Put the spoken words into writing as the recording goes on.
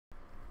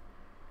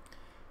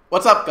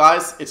What's up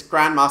guys, it's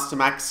Grandmaster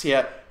Max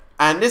here,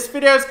 and this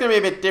video is going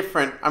to be a bit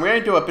different. I'm going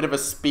to do a bit of a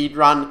speed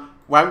run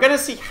where I'm going to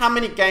see how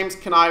many games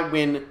can I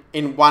win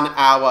in 1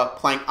 hour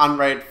playing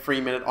unrated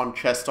 3-minute on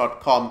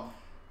chess.com.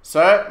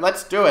 So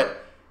let's do it.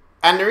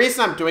 And the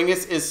reason I'm doing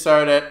this is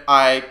so that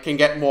I can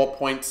get more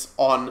points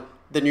on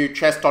the new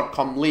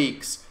chess.com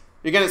leagues.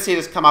 You're going to see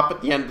this come up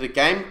at the end of the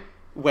game,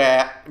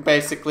 where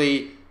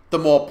basically the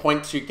more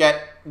points you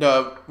get,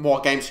 the more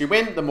games you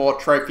win, the more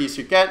trophies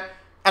you get.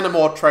 And the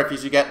more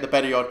trophies you get, the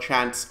better your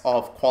chance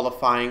of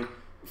qualifying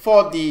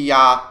for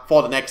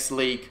the next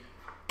league.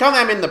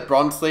 Currently I'm in the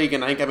Bronze League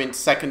and I think I'm in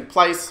 2nd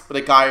place, but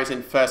the guy who's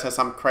in 1st has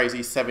some crazy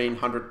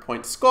 1700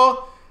 point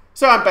score.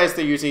 So I'm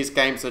basically using these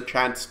games as a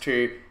chance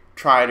to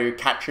try to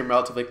catch him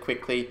relatively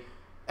quickly.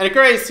 And you can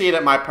already see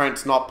that my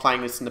opponent's not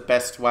playing this in the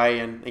best way,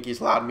 and I think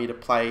he's allowed me to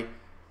play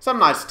some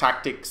nice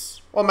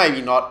tactics, or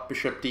maybe not,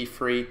 bishop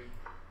d3.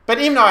 But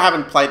even though I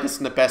haven't played this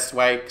in the best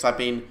way, because I've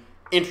been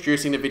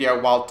introducing the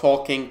video while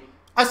talking,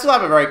 I still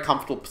have a very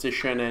comfortable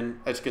position,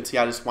 and as you can see,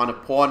 I just won a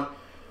pawn.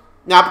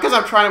 Now, because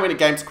I'm trying to win the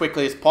game as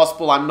quickly as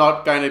possible, I'm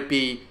not going to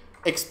be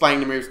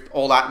explaining the moves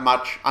all that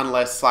much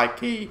unless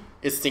he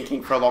is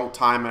thinking for a long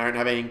time and I don't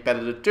have anything better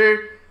to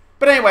do.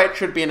 But anyway, it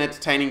should be an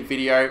entertaining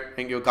video. I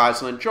think you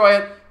guys will enjoy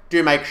it.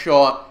 Do make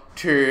sure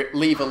to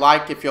leave a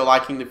like if you're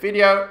liking the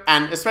video,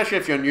 and especially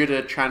if you're new to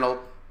the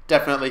channel,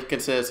 definitely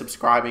consider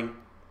subscribing.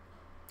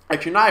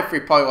 Actually, knight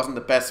f3 probably wasn't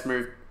the best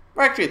move.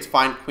 Or actually, it's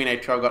fine. Queen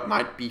h4 got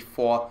knight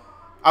b4.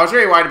 I was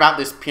really worried about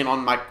this pin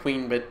on my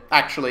queen, but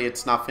actually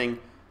it's nothing.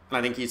 And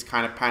I think he's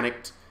kind of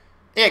panicked.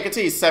 Yeah, you can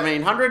see he's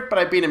 1700, but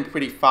I beat him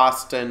pretty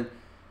fast. And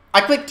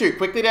I clicked too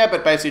quickly there,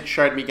 but basically it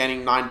showed me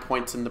gaining 9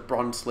 points in the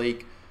Bronze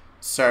League.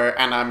 So,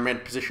 and I'm in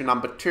position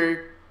number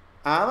 2.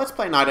 Let's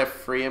play knight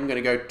f3. I'm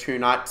going to go 2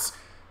 knights.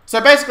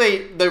 So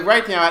basically, the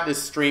great thing about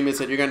this stream is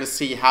that you're going to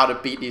see how to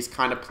beat these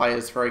kind of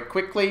players very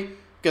quickly.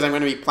 Because I'm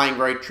going to be playing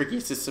very tricky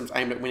systems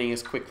aimed at winning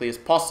as quickly as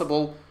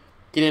possible.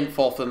 He didn't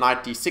fall for the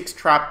knight d6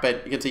 trap,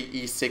 but you can see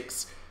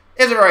e6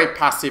 is a very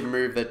passive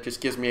move that just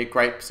gives me a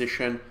great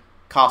position.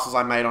 Castles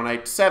I made on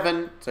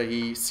h7, so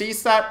he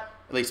sees that,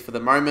 at least for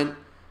the moment.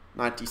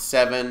 Knight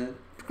d7,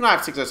 knight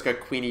f6, let's go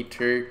queen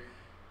e2.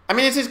 I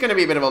mean, this is going to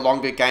be a bit of a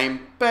longer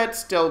game, but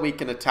still we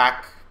can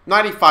attack.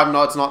 Knight e5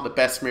 nod's not the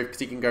best move because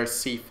he can go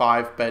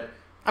c5, but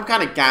I'm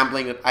kind of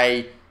gambling that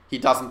A, he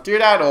doesn't do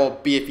that, or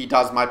B, if he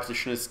does, my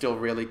position is still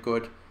really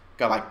good.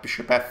 Go like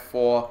bishop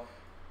f4.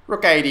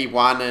 Rook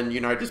a1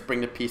 and, just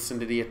bring the piece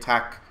into the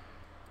attack.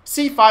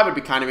 c5 would be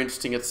kind of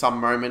interesting at some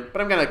moment,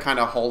 but I'm going to kind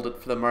of hold it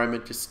for the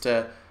moment just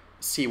to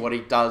see what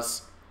he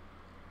does.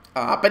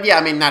 But yeah,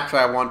 I mean,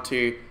 naturally I want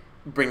to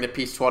bring the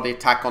piece toward the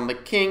attack on the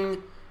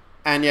king.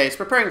 And yeah, he's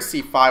preparing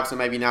c5, so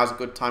maybe now's a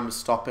good time to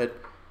stop it.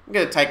 I'm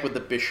going to take with the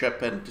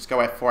bishop and just go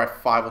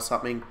f4, f5 or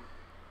something.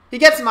 He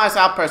gets a nice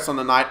outpost on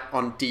the knight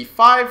on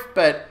d5,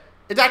 but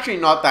it's actually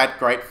not that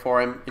great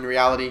for him in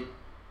reality,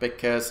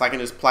 because I can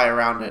just play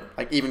around it.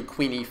 Like even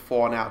queen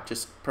e4 now,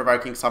 just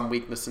provoking some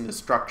weakness in the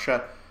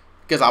structure,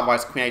 because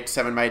otherwise queen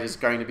h7 mate is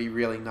going to be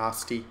really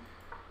nasty.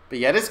 But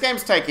yeah, this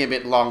game's taking a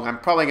bit long. I'm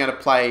probably going to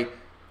play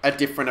a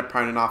different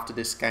opponent after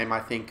this game, I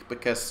think,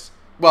 because,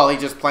 well,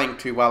 he's just playing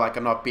too well. Like,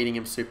 I'm not beating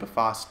him super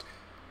fast.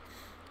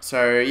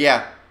 So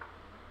yeah.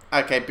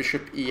 Okay,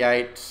 bishop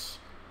e8.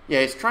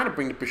 Yeah, he's trying to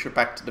bring the bishop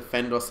back to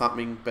defend or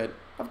something, but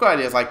I've got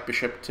ideas like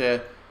bishop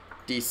to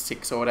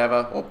d6 or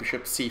whatever, or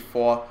bishop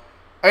c4.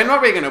 I'm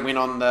not really going to win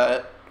on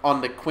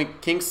the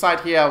king side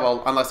here,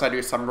 well, unless I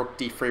do some rook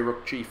d3,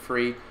 rook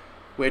g3,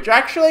 which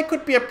actually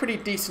could be a pretty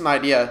decent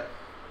idea.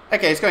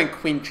 Okay, he's going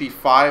queen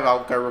g5,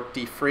 I'll go rook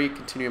d3,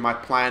 continue my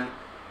plan.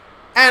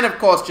 And of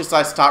course, just as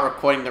I start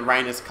recording, the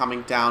rain is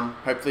coming down.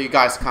 Hopefully you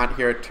guys can't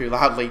hear it too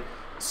loudly.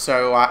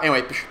 So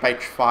anyway, bishop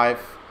h5.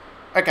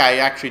 Okay, I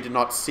actually did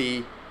not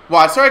see...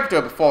 Well, I saw I could do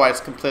it before, I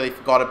just completely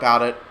forgot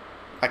about it.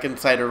 I can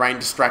say the rain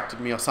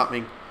distracted me or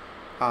something.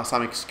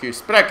 Some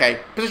excuse. But okay,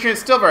 position is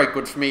still very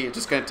good for me. It's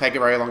just going to take a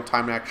very long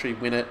time to actually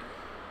win it.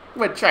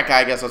 Which, okay,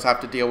 I guess I'll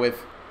have to deal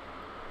with.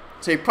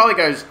 So he probably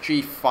goes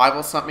g5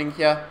 or something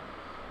here.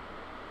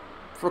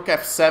 Rook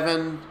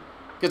f7.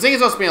 Because I think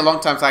it's also been a long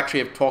time since I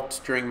actually have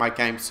talked during my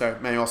game, so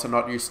maybe also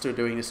not used to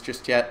doing this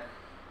just yet.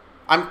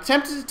 I'm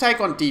tempted to take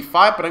on d5,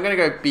 but I'm going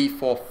to go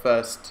b4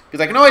 first. Because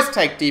I can always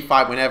take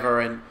d5 whenever,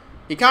 and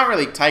he can't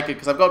really take it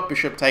because I've got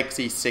bishop takes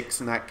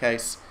e6 in that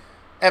case.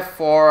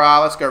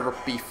 f4, let's go rook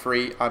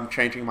b3. I'm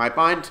changing my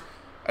mind.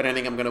 I don't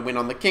think I'm going to win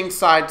on the king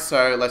side,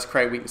 so let's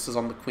create weaknesses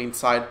on the queen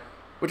side.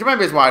 Which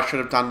maybe is what I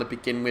should have done to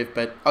begin with,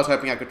 but I was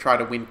hoping I could try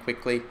to win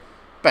quickly.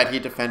 But he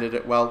defended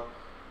it well.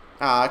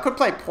 I could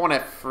play pawn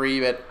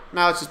f3, but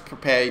now let's just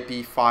prepare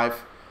b5.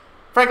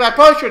 Frankly, I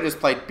probably should have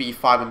just played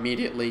b5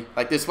 immediately.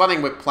 Like, this one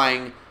thing with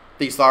playing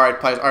these low-rate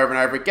plays over and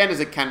over again is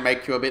it can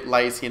make you a bit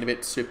lazy and a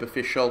bit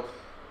superficial.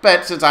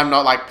 But since I'm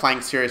not, like,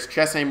 playing serious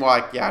chess anymore,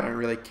 like, yeah, I don't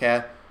really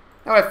care.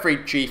 Now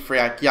f3, g3,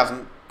 like, he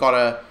hasn't got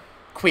a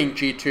queen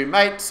g2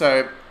 mate,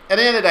 so at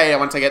the end of the day,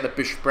 once I get the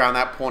bishop around,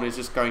 that pawn is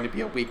just going to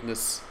be a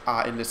weakness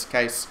in this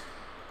case.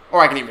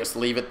 Or I can even just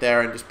leave it there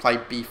and just play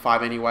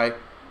b5 anyway.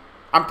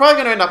 I'm probably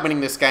going to end up winning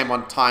this game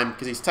on time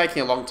because he's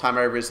taking a long time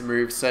over his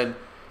moves. And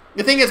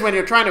the thing is, when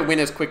you're trying to win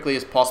as quickly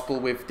as possible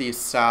with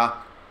these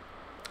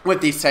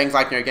things,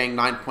 like, you know, getting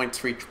 9 points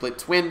for each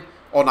Blitz win,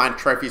 or 9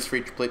 trophies for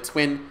each Blitz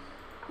win,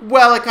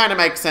 well, it kind of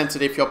makes sense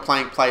that if you're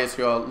playing players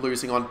who are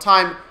losing on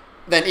time,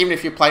 then even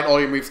if you played all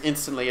your moves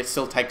instantly, it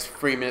still takes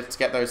 3 minutes to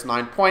get those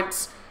 9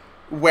 points.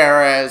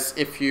 Whereas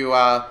if you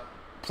are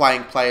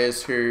playing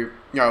players who,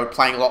 you know, are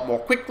playing a lot more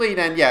quickly,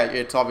 then yeah,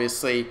 it's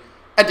obviously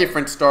a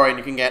different story and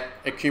you can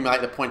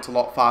accumulate the points a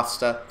lot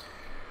faster.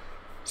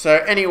 So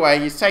anyway,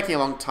 he's taking a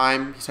long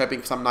time. He's hoping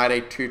for some knight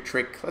a2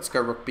 trick. Let's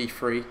go rook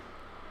b3.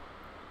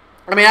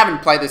 I mean, I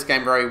haven't played this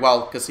game very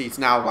well because he's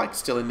now, like,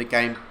 still in the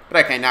game.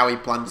 But okay, now he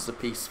blunders a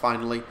piece,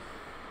 finally.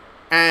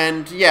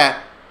 And,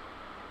 yeah,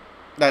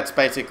 that's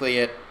basically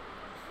it.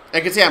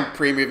 You can see I'm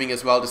pre-moving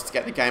as well just to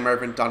get the game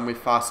over and done with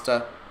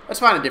faster. Let's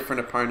find a different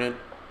opponent.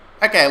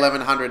 Okay,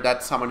 1100,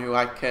 that's someone who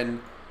I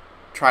can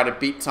try to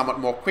beat somewhat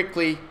more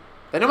quickly.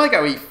 They normally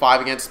go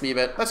e5 against me,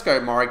 but let's go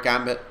Mora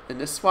Gambit in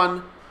this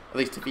one. At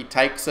least if he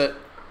takes it.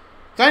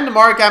 Going to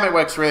Mora Gambit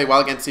works really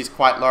well against these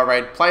quite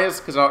low-rated players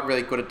because they're not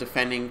really good at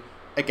defending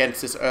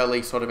against this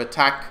early sort of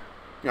attack.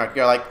 You know,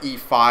 go like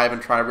e5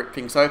 and try to rip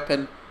things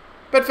open.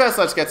 But first,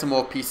 let's get some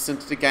more pieces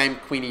into the game.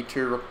 Queen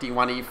e2, rook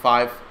d1,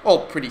 e5.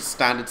 All pretty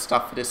standard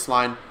stuff for this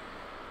line.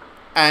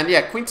 And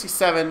yeah, queen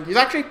c7. He's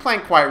actually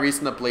playing quite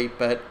reasonably,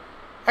 but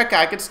okay,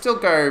 I could still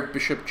go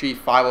bishop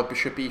g5 or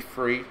bishop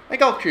e3. I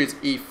think I'll choose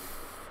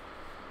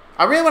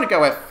I really want to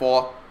go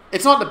f4.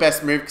 It's not the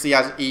best move because he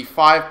has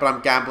e5, but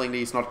I'm gambling that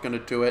he's not going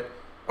to do it.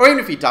 Or even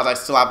if he does, I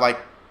still have like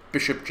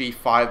bishop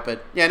g5.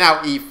 But yeah,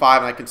 now e5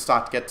 and I can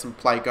start to get some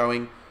play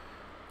going.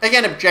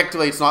 Again,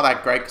 objectively, it's not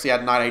that great because he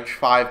had knight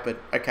h5, but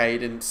okay, he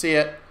didn't see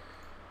it.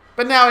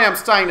 But now yeah, I'm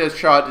starting to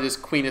show that his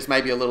queen is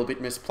maybe a little bit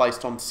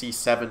misplaced on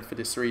c7 for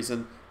this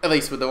reason. At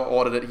least with the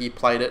order that he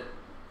played it.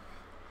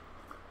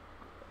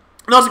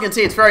 And also you can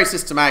see it's very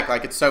systematic.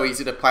 Like, it's so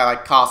easy to play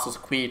like castles,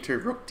 queen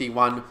e2, rook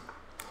d1,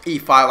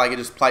 e5, like it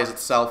just plays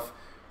itself.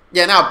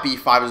 Yeah, now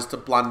b5 is just a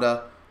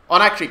blunder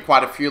on actually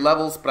quite a few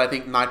levels, but I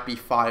think knight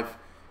b5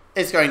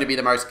 is going to be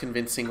the most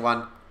convincing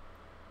one.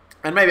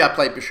 And maybe I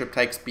play bishop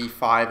takes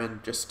b5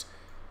 and just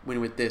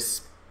win with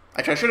this.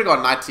 Actually, I should have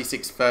gone knight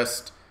c6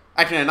 first.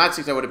 Actually, no, knight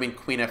c6 would have been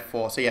queen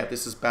f4, so yeah,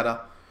 this is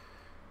better.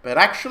 But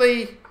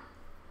actually,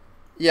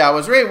 yeah, I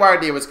was really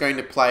worried he was going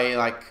to play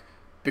like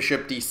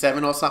bishop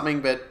d7 or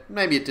something, but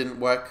maybe it didn't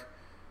work.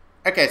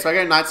 Okay, so I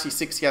go knight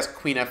c6, he has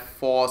queen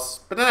f4,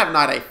 but then I have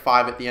knight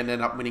a5 at the end,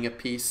 end up winning a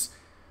piece.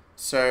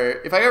 So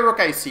if I go rook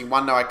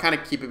ac1 now, I kind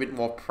of keep a bit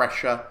more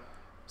pressure.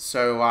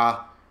 So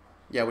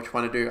yeah, which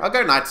one to do? I'll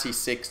go knight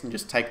c6 and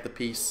just take the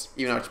piece,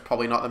 even though it's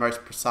probably not the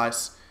most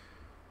precise.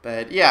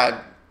 But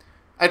yeah,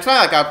 I felt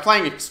like I was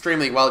playing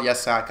extremely well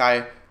yesterday. Like,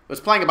 I was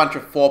playing a bunch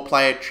of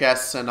 4-player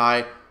chess and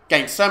I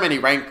gained so many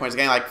rank points,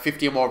 gained like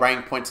 50 or more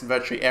rank points in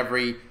virtually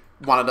every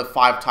one of the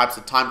 5 types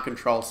of time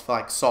controls for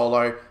like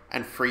solo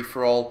and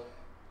free-for-all.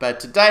 But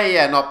today,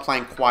 yeah, not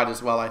playing quite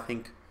as well, I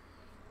think.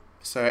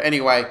 So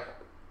anyway,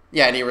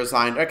 yeah, and he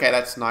resigned. Okay,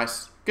 that's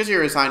nice. Because you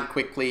resign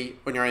quickly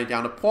when you're only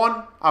down a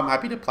pawn, I'm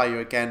happy to play you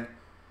again.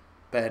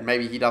 But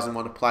maybe he doesn't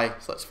want to play,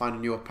 so let's find a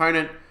new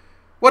opponent.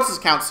 What's his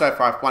count so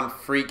far? I've won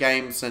 3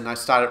 games and I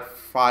started at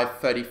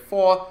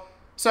 534.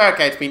 So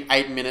okay, it's been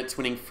 8 minutes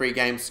winning 3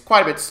 games.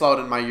 Quite a bit slower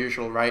than my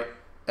usual rate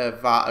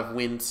of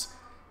wins.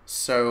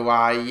 So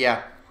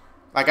yeah,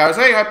 like I was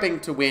really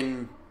hoping to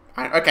win.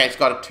 Okay, it's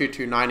got a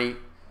 2-2-90.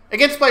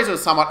 Against players with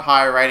a somewhat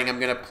higher rating, I'm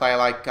going to play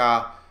like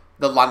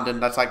the London.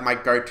 That's like my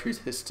go-to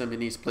system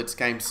in these Blitz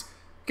games.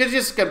 Because you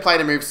just can play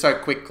the moves so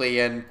quickly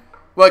and,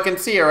 well, you can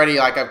see already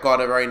like I've got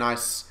a very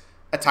nice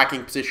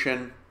attacking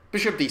position.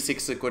 Bishop d6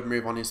 is a good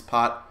move on his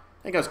part.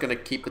 I think I was going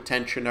to keep the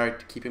tension note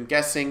to keep him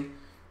guessing.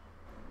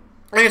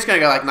 I think it's going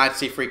to go like knight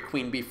c3,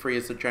 queen b3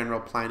 is the general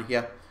plan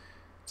here.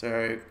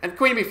 So, and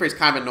queen b3 is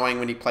kind of annoying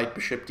when he played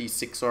bishop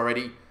d6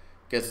 already.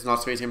 Because it's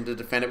not so easy for him to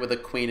defend it with a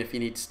queen if he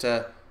needs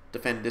to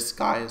defend this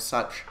guy as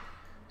such.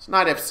 So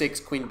knight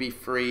f6, queen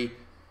b3.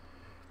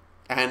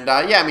 And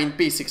yeah, I mean,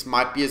 b6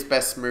 might be his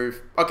best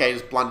move. Okay,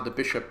 just blundered the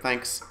bishop,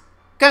 thanks.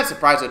 Kind of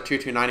surprised that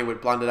 2-2-90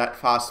 would blunder that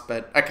fast,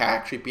 but okay, I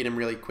actually beat him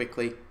really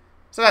quickly.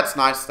 So that's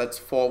nice, that's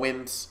 4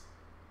 wins.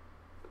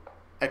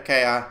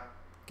 Okay,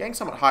 getting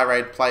somewhat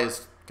high-rated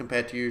players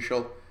compared to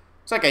usual.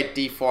 It's okay,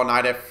 d4,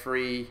 knight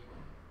f3.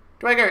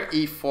 Do I go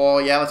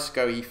e4? Yeah, let's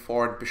go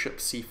e4 and bishop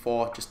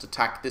c4, just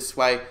attack this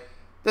way.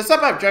 The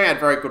stuff I've generally had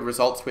very good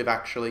results with,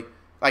 actually.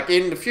 Like,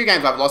 in the few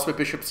games I've lost with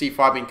bishop c4,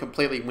 I've been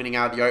completely winning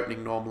out of the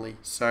opening normally.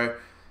 So,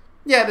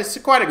 yeah, this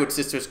is quite a good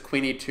system. It's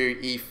queen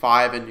e2,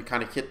 e5, and you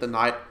kind of hit the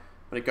knight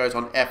when it goes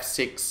on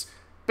f6.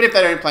 But if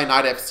they don't play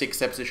knight f6,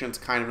 their position's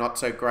kind of not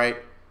so great.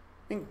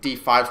 I think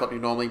d5 is what we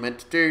normally meant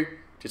to do.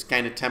 Just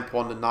gain a tempo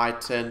on the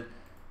knight and,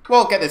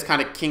 well, get this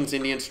kind of King's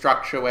Indian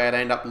structure where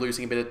they end up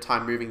losing a bit of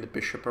time moving the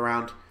bishop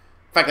around.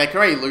 In fact, they can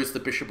already lose the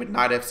bishop with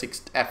knight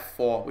f6 to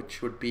f4,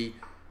 which would be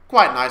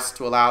quite nice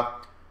to allow.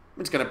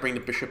 I'm just going to bring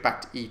the bishop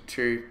back to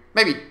e2.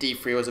 Maybe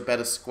d3 was a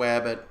better square,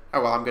 but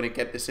oh well, I'm going to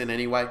get this in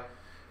anyway.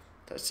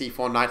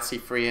 c4, knight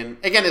c3, and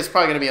again, it's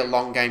probably going to be a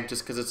long game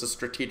just because it's a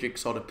strategic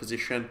sort of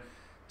position.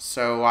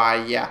 So,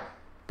 yeah,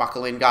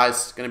 buckle in, guys.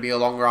 It's going to be a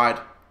long ride.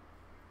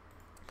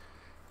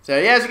 So,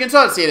 yeah, as you can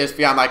sort of see this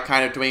video, I'm like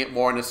kind of doing it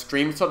more in a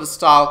stream sort of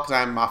style because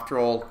I'm, after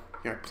all,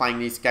 playing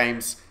these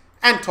games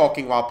and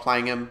talking while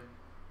playing them.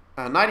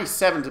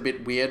 97's a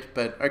bit weird,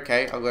 but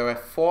okay, I'll go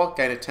f4,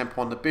 gain a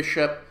tempo on the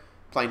bishop,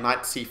 play knight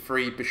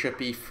c3, bishop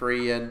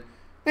e3, and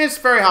it's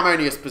a very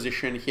harmonious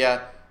position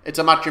here. It's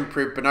a much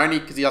improved Benoni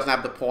because he doesn't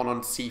have the pawn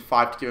on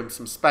c5 to give him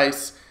some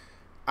space.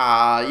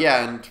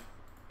 Yeah, and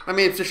I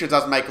mean, position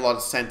does make a lot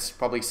of sense.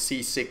 Probably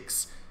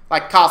c6,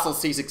 like castle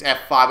c6,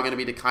 f5 are going to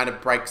be the kind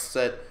of breaks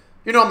that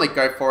you normally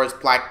go for as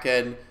black.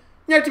 And,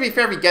 to be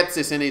fair, if he gets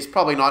this in, he's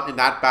probably not in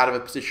that bad of a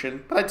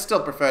position. But I'd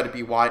still prefer to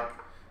be white.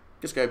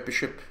 Just go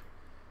bishop.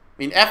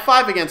 I mean,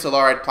 f5 against a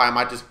low-rate player, I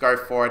might just go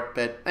for it.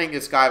 But I think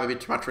this guy I have a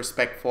bit too much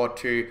respect for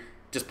to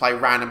just play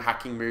random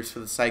hacking moves for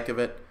the sake of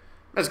it.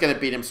 I'm just going to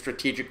beat him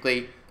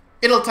strategically.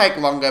 It'll take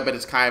longer, but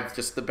it's kind of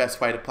just the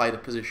best way to play the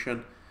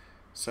position.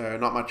 So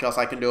not much else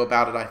I can do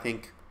about it, I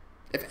think.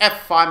 If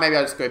f5, maybe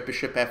I just go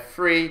bishop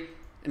f3.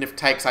 And if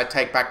takes, I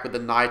take back with the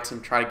knight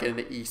and try to get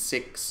into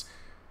e6.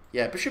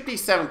 Yeah, bishop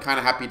d7, kind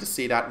of happy to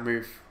see that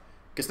move.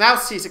 Because now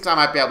c6 I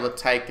might be able to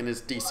take, and his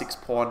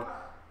d6 pawn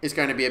is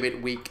going to be a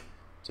bit weak.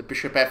 So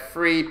bishop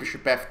f3,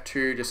 bishop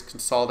f2, just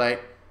consolidate.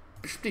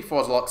 Bishop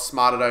d4 is a lot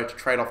smarter, though, to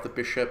trade off the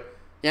bishop.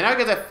 Yeah, now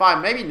he goes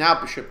f5. Maybe now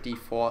bishop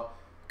d4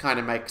 kind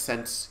of makes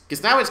sense.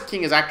 Because now his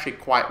king is actually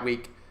quite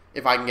weak.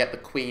 If I can get the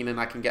queen and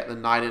I can get the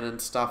knight in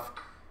and stuff.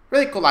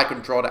 Really cool I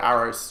can draw the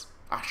arrows.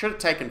 I should have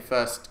taken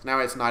first. Now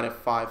it's knight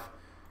f5.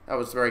 That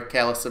was very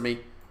careless of me.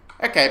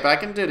 Okay, but I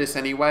can do this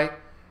anyway.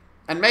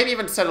 And maybe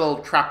even set a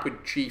little trap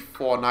with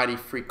g4, knight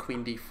e3,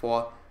 queen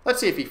d4.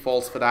 Let's see if he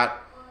falls for that.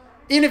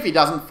 Even if he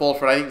doesn't fall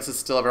for it, I think this is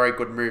still a very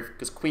good move.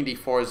 Because queen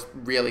d4 is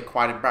really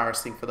quite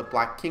embarrassing for the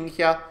black king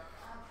here.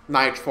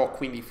 Knight h4,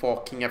 queen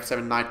d4, king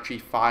f7, knight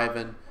g5.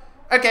 And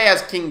okay,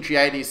 as king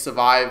g8 he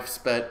survives,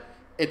 but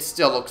it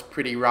still looks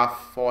pretty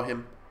rough for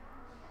him.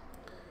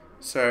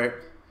 So,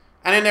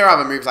 and then there are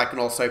other moves I can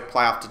also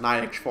play after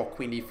knight h4,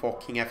 queen d4,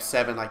 king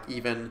f7, like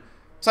even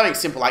something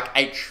simple like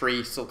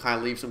h3 still kind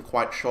of leaves him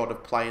quite short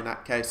of play in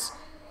that case.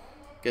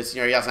 Because, he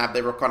doesn't have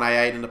the rook on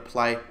a8 into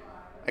play.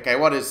 Okay,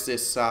 what is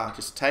this?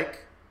 Just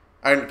take?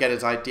 I don't get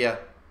his idea.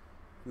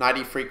 Knight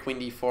e3, queen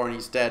d4, and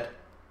he's dead.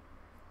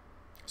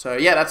 So,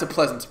 yeah, that's a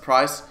pleasant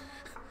surprise.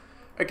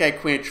 Okay,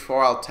 queen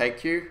h4, I'll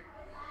take you.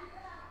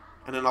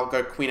 And then I'll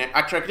go queen a.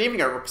 Actually, I could even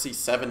go rook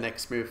c7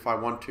 next move if I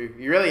want to.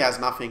 He really has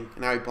nothing.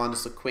 And now he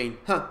blunders the queen.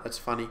 Huh, that's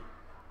funny.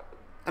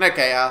 And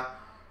okay,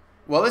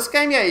 well, this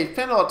game, yeah, you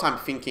spent a lot of time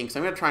thinking, so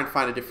I'm going to try and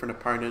find a different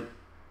opponent.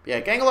 But yeah,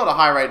 getting a lot of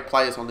high-rated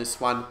players on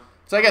this one.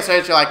 So I guess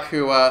those are like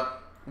who are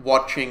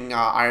watching,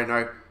 I don't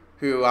know,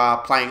 who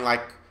are playing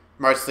like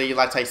mostly,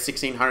 let's say,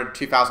 1,600,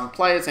 2,000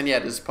 players. And yeah,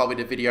 this is probably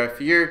the video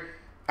for you.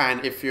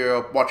 And if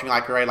you're watching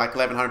like a raid like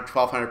 1,100,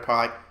 1,200,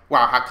 probably like,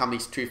 wow, how come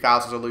these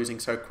 2,000s are losing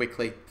so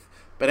quickly?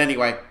 But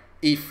anyway,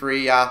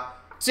 e3,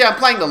 so yeah, I'm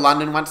playing the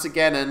London once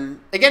again,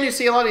 and again, you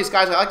see a lot of these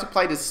guys, I like to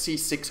play this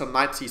c6 or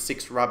knight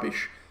c6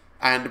 rubbish,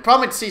 and the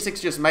problem with c6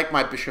 is just make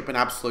my bishop an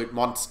absolute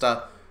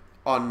monster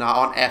on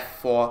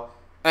f4,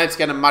 and it's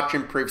getting a much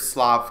improved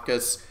Slav,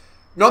 because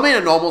normally in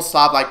a normal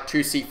Slav, like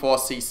 2c4,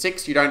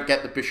 c6, you don't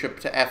get the bishop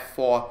to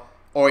f4,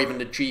 or even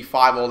to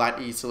g5 all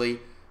that easily,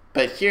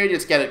 but here you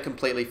just get it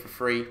completely for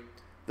free.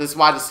 This is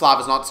why the Slav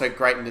is not so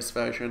great in this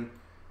version.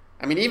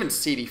 I mean, even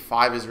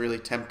cd5 is really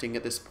tempting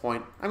at this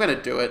point. I'm going to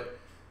do it.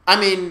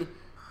 I mean,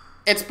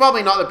 it's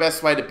probably not the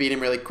best way to beat him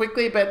really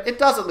quickly, but it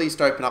does at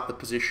least open up the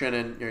position,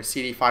 and,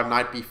 cd5,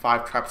 knight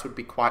b5 traps would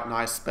be quite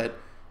nice, but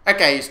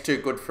okay, he's too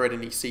good for it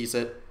and he sees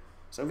it.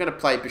 So I'm going to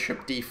play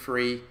bishop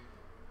d3,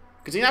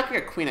 because he's not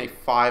going to go queen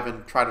a5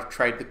 and try to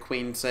trade the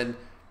queens, and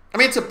I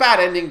mean, it's a bad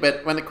ending,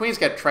 but when the queens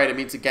get traded, it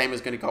means the game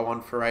is going to go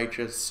on for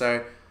ages,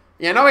 so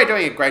yeah, I know we're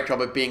doing a great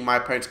job of beating my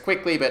opponents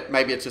quickly, but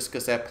maybe it's just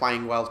because they're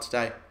playing well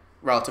today,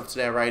 relative to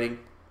their rating.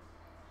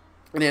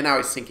 And yeah, now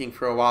he's sinking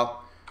for a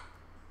while.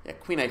 Yeah,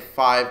 queen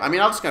a5. I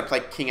mean, I'm just going to play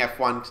king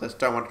f1 because I just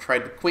don't want to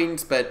trade the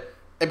queens, but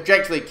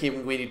objectively,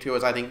 king queen e2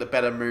 is, I think, the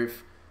better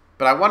move.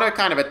 But I want to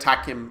kind of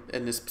attack him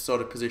in this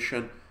sort of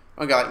position.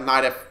 I'm going to go like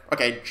knight f...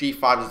 Okay,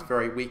 g5 is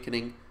very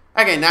weakening.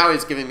 Okay, now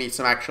he's giving me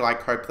some actual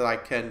like hope that I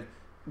can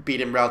beat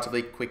him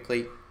relatively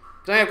quickly.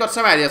 So I've got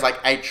some ideas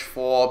like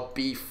h4,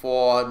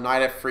 b4,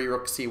 knight f3,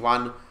 rook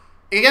c1.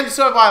 Again,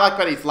 sort of what I like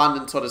about these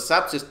London sort of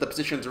setups, just the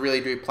positions really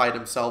do play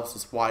themselves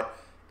as white.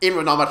 Even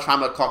with not much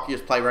time on the clock, you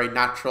just play very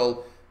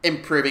natural,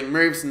 improving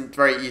moves, and it's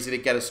very easy to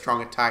get a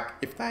strong attack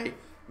if they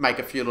make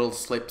a few little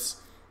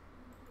slips.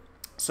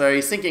 So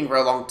he's thinking for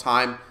a long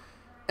time.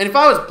 And if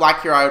I was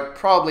black here, I would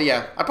probably,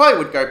 I probably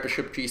would go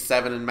bishop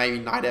g7 and maybe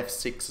knight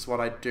f6 is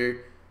what I'd do.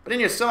 But then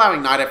you're still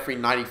having knight f3,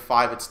 knight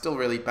e5, it's still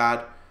really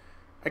bad.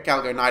 Okay,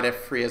 I'll go knight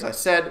f3 as I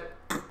said.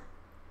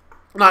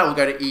 Knight will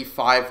go to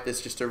e5,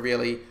 there's just a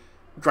really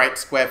great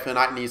square for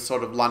knight in these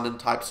sort of London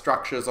type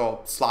structures or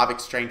Slav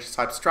exchange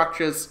type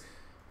structures.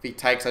 If he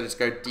takes, I just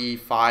go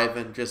d5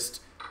 and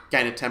just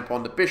gain a tempo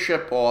on the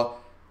bishop, or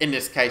in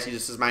this case, he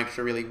just has managed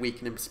to really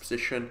weaken his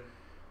position.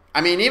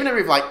 I mean, even a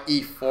move like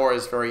e4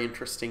 is very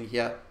interesting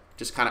here.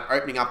 Just kind of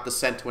opening up the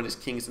center when his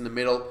king's in the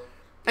middle.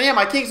 And yeah,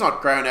 my king's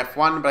not great on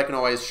f1, but I can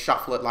always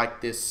shuffle it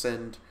like this.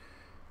 And,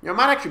 you know, it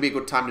might actually be a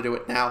good time to do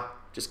it now.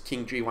 Just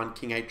king g1,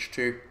 king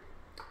h2.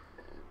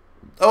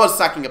 I was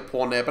sacking a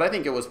pawn there, but I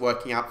think it was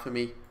working out for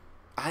me.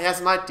 He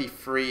has knight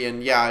d3,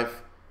 and yeah,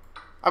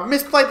 I've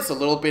misplayed this a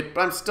little bit,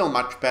 but I'm still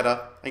much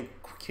better. I think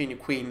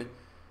queen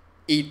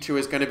e2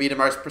 is going to be the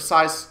most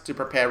precise to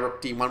prepare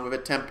rook d1 with a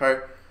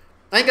tempo.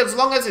 I think as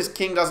long as his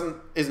king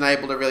isn't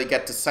able to really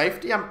get to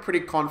safety, I'm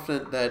pretty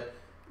confident that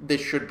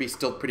this should be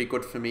still pretty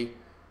good for me.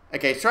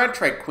 Okay, so trying to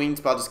trade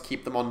queens, but I'll just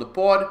keep them on the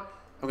board.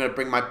 I'm going to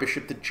bring my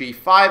bishop to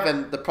g5,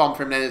 and the problem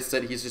for him then is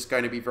that he's just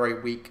going to be very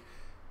weak.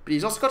 But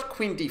he's also got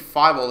queen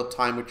d5 all the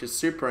time, which is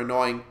super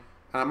annoying.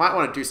 And I might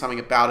want to do something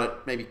about it.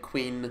 Maybe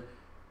queen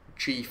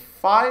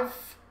g5?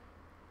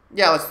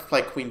 Yeah, let's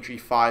play queen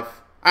g5.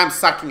 I am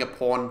sacking a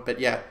pawn, but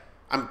yeah,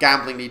 I'm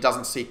gambling that he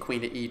doesn't see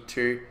queen to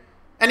e2.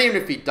 And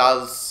even if he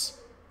does...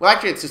 Well,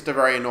 actually, it's just a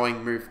very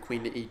annoying move,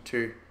 queen to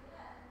e2.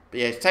 But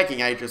yeah, he's taking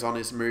ages on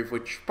his move,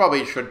 which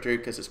probably should do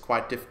because it's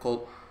quite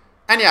difficult.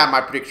 And yeah, my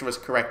prediction was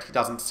correct. He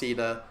doesn't see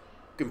the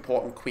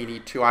important queen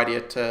e2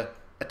 idea to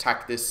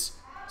attack this.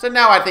 So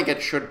now I think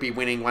it should be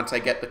winning once I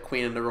get the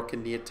queen and the rook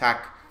in the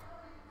attack.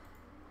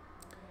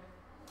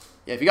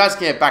 Yeah, if you guys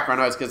can get background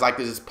noise, because like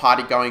there's this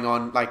party going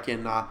on like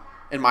in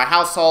my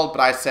household, but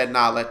I said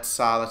nah, let's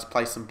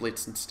play some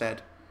Blitz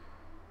instead.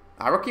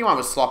 Rook e1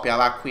 was sloppy. I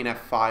allow queen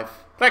f5.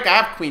 But okay,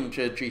 I have queen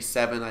to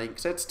g7, I think,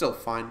 so it's still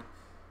fine.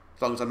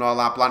 As long as I'm not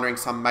allowed blundering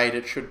some mate,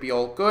 it should be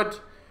all good.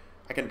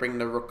 I can bring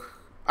the rook.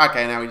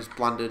 Okay, now we just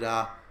blundered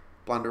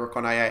rook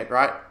on a8,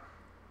 right?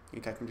 I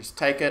think I can just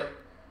take it.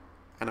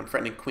 And I'm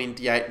threatening queen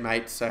d8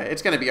 mate, so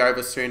it's going to be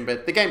over soon.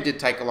 But the game did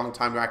take a long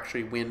time to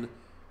actually win.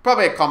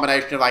 Probably a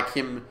combination of like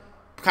him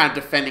kind of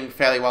defending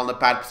fairly well in a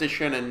bad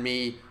position and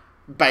me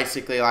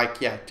basically like,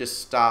 yeah,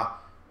 just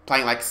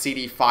playing like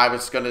cd5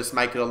 is going to just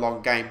make it a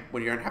long game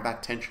when you don't have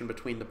that tension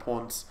between the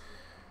pawns.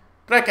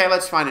 But okay,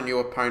 let's find a new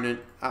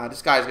opponent.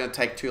 This guy's going to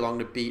take too long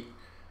to beat.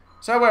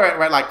 So we're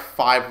at like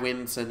 5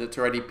 wins and it's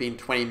already been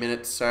 20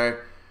 minutes. So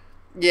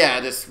yeah,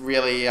 this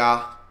really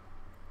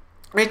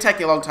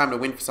taking a long time to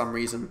win for some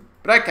reason.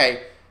 But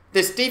okay,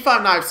 this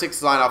d5 knight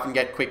 6 line often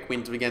get quick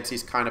wins against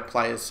these kind of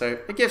players. So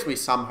it gives me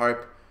some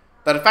hope.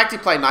 But the fact he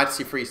played knight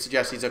c3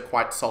 suggests he's a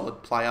quite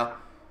solid player.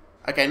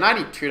 Okay, knight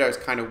e2 though is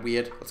kind of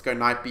weird. Let's go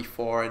knight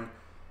b4 and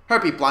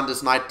hope he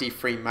blunders knight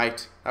d3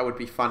 mate. That would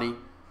be funny.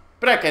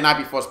 But okay,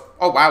 knight b4 is...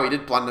 Oh wow, he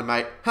did blunder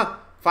mate. Huh,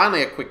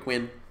 finally a quick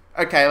win.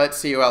 Okay, let's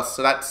see who else.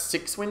 So that's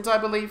 6 wins, I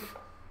believe.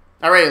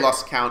 I already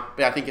lost count,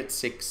 but I think it's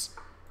 6.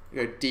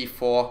 We go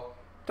d4.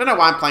 Don't know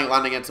why I'm playing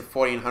London against a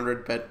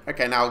 1400, but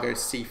okay, now I'll go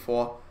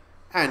c4.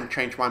 And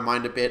change my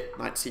mind a bit.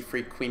 Knight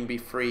c3, queen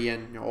b3,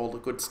 and you know, all the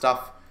good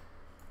stuff.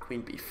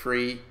 Queen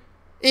b3.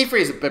 e3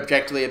 is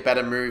objectively a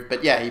better move,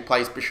 but yeah, he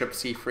plays bishop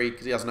c3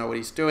 because he doesn't know what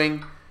he's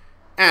doing.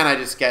 And I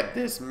just get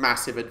this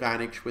massive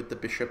advantage with the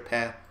bishop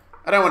pair.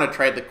 I don't want to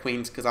trade the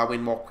queens because I'll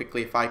win more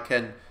quickly if I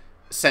can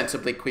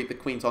sensibly keep the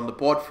queens on the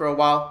board for a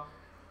while.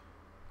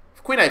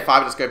 For queen a5,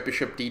 I just go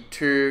bishop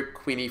d2,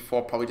 queen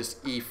e4, probably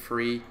just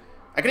e3.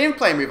 I can even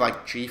play a move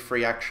like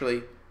g3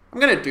 actually. I'm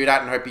going to do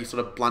that and hope he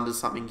sort of blunders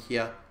something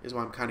here, is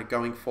what I'm kind of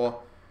going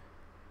for.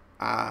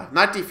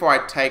 Knight d4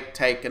 I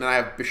take, and then I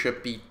have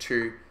bishop b2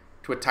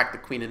 to attack the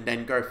queen and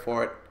then go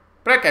for it.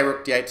 But okay,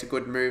 rook d8 is a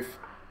good move.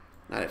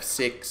 Knight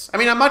f6. I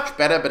mean, I'm much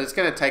better, but it's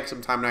going to take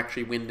some time to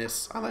actually win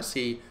this, unless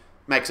he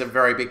makes a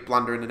very big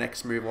blunder in the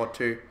next move or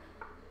two.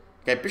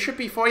 Okay, bishop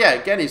b4, yeah,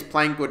 again, he's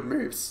playing good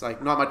moves.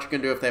 Like, not much you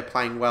can do if they're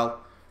playing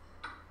well.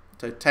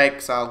 So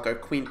takes, I'll go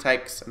queen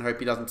takes and hope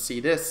he doesn't see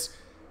this.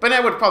 But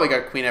I would probably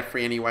go queen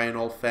f3 anyway, in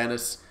all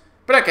fairness.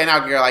 But okay, now I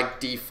can go like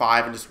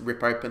d5 and just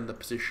rip open the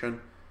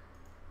position.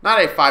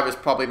 Knight a5 is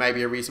probably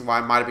maybe a reason why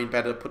it might have been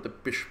better to put the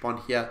bishop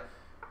on here.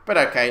 But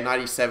okay,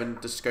 knight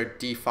e7, just go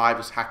d5,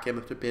 just hack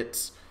him to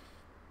bits.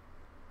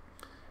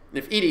 And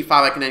if e d5,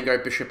 I can then go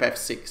bishop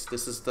f6.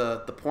 This is the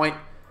point.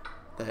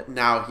 That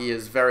now he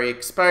is very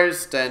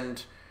exposed.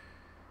 And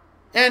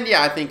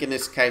yeah, I think in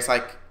this case,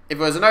 like, if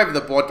it was an over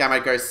the board game,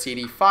 I'd go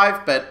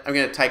cd5. But I'm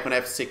going to take on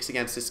f6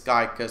 against this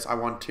guy because I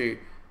want to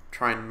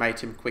try and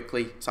mate him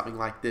quickly. Something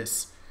like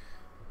this.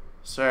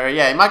 So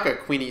yeah, he might go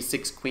queen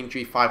e6, queen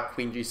g5,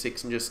 queen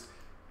g6, and just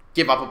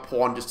give up a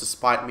pawn just to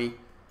spite me.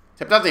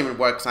 Except it doesn't even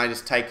work, so I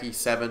just take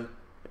e7,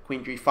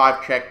 queen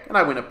g5 check, and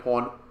I win a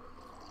pawn.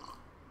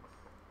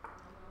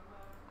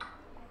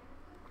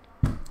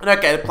 And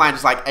okay, the plan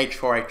is like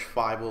h4,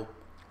 h5 will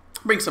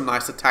bring some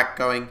nice attack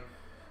going.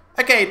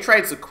 Okay, he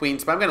trades the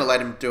queens, but I'm going to let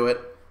him do it,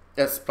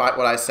 despite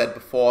what I said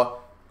before.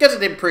 Because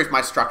it improved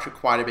my structure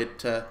quite a bit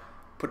to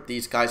put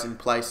these guys in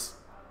place.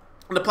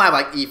 And the plan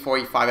like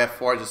e4, e5,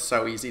 f4 is just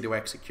so easy to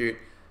execute.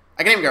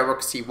 I can even go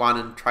rook c1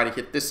 and try to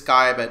hit this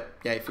guy, but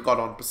yeah, he forgot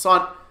en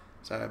passant.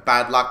 So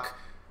bad luck.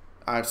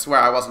 I swear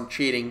I wasn't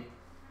cheating.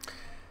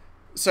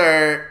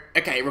 So,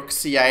 okay, rook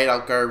c8,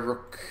 I'll go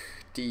rook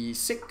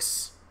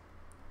d6.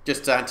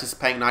 Just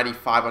anticipating knight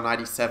e5 or knight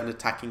e7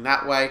 attacking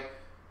that way.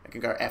 I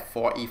can go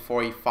f4,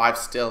 e4, e5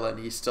 still, and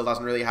he still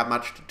doesn't really have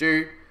much to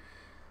do.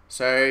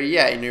 So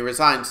yeah, and he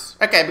resigns.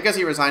 Okay, because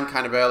he resigned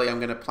kind of early, I'm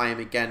going to play him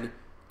again.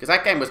 Because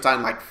that game was done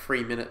in like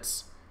 3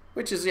 minutes.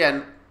 Which is,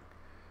 yeah.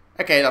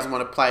 Okay, he doesn't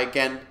want to play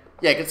again.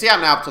 Yeah, you can see I'm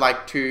now up to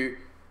like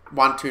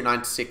 1, 2,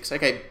 9, 6.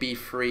 Okay,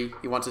 b3.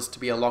 He wants this to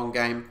be a long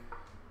game.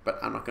 But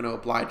I'm not going to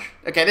oblige.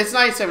 Okay, this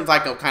knight e7 is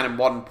like a kind of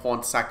modern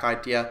pawn sack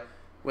idea.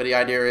 Where the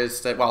idea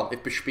is that, well,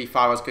 if bishop b5,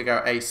 I was going to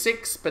go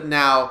a6. But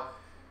now...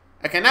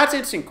 Okay, now it's an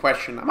interesting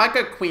question. I might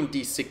go queen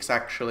d6,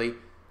 actually.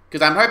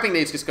 Because I'm hoping that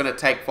he's just going to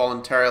take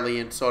voluntarily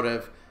and sort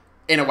of,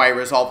 in a way,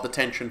 resolve the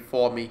tension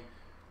for me.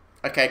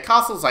 Okay,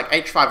 castle's like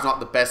h5 is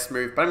not the best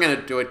move, but I'm going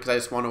to do it because I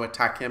just want to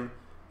attack him.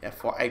 Yeah,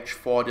 for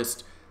h4,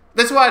 just...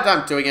 This is what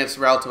I'm doing against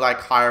relatively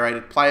like higher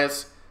rated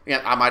players.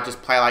 Again, I might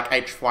just play like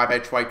h5,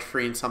 h4,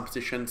 h3 in some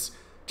positions,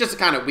 just to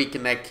kind of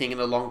weaken their king in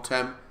the long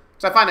term.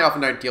 So I find I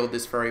often don't deal with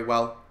this very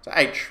well. So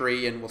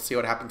h3, and we'll see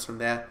what happens from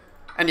there.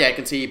 And yeah, you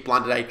can see he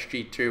blundered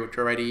hg2, which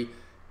already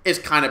is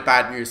kind of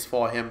bad news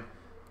for him.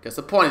 Because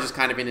the pawn is just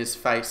kind of in his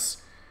face.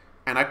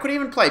 And I could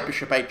even play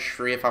bishop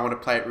h3 if I want to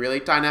play it really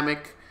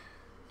dynamic.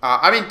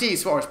 I mean,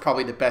 d4 is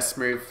probably the best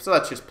move, so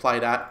let's just play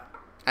that.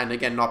 And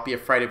again, not be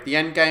afraid of the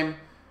endgame.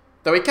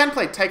 Though we can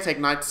play take,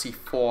 knight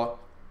c4.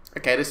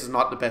 Okay, this is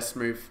not the best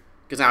move.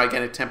 Because now I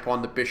get a tempo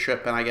on the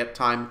bishop, and I get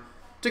time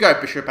to go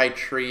bishop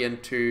h3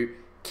 and to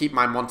keep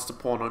my monster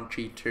pawn on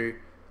g2.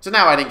 So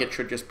now I think it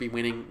should just be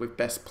winning with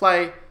best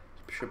play.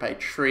 Bishop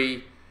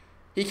h3.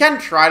 He can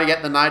try to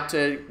get the knight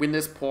to win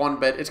this pawn,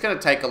 but it's going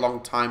to take a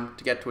long time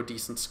to get to a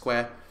decent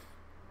square.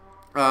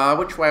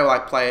 Which way will I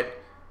play it?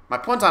 My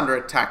pawn's under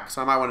attack,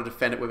 so I might want to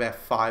defend it with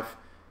f5.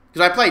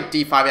 Because I played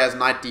d5, he has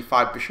knight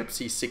d5, bishop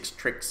c6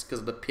 tricks because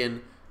of the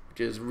pin, which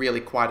is really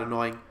quite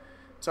annoying.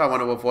 So I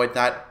want to avoid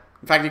that.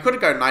 In fact, he could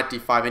have gone knight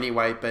d5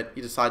 anyway, but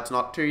he decides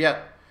not to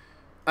yet.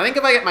 I think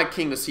if I get my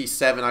king to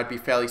c7, I'd be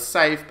fairly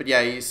safe, but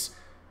yeah, he's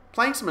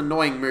playing some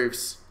annoying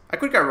moves. I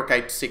could go rook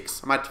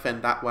h6, I might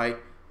defend that way.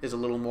 Is a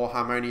little more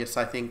harmonious,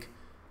 I think.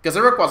 Because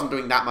the rook wasn't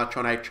doing that much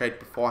on h8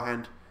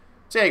 beforehand.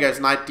 So yeah, he goes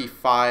knight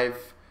d5.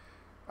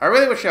 I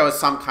really wish there was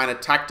some kind of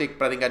tactic,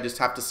 but I think I just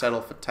have to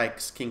settle for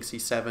takes, king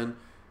c7,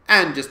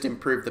 and just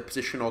improve the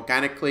position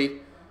organically.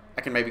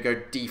 I can maybe go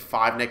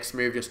d5 next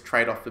move, just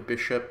trade off the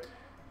bishop.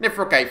 And if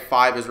rook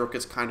a5, his rook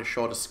is kind of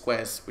short of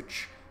squares,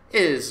 which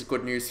is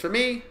good news for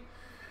me.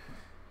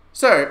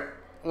 So,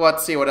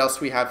 let's see what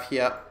else we have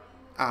here.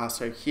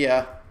 So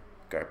here,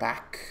 go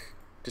back.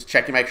 Just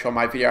checking, make sure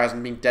my video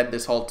hasn't been dead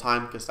this whole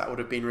time, because that would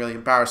have been really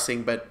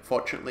embarrassing, but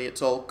fortunately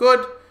it's all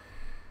good.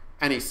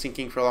 And he's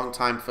thinking for a long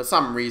time for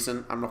some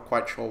reason. I'm not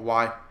quite sure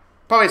why.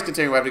 Probably he's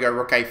considering whether to go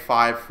rook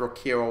a5, rook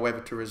here, or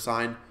whether to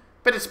resign.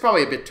 But it's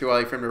probably a bit too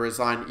early for him to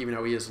resign, even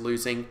though he is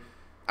losing.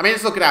 I mean,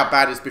 just look at how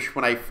bad his bishop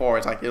on a4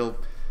 is. Like, it'll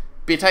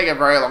take a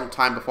very long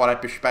time before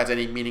that bishop has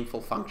any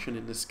meaningful function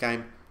in this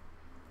game.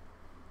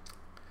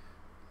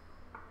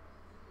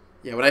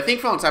 Yeah, when I think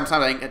for a long time,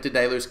 I think, did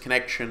they lose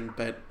connection?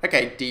 But,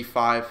 okay,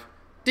 d5.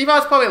 d5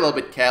 is probably a little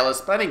bit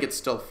careless, but I think it's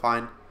still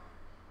fine.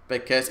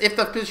 Because if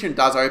the position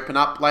does open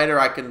up later,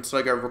 I can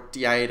sort of go rook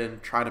d8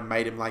 and try to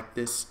mate him like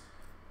this.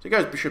 So he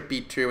goes bishop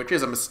b2, which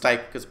is a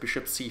mistake, because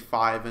bishop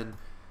c5, and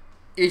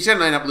he's going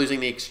to end up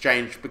losing the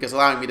exchange, because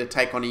allowing me to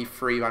take on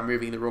e3 by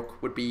moving the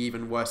rook would be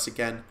even worse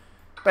again.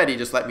 But he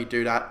just let me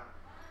do that.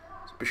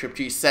 So bishop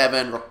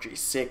g7, rook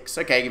g6.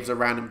 Okay, gives a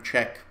random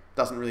check.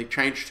 Doesn't really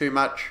change too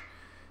much.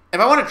 If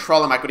I want to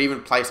troll him, I could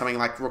even play something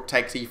like rook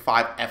takes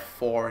e5,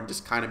 f4, and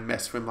just kind of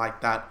mess with him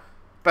like that.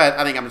 But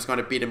I think I'm just going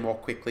to beat him more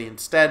quickly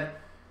instead.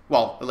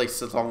 Well, at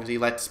least as long as he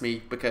lets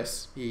me,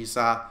 because he's,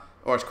 or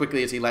as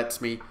quickly as he lets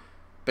me,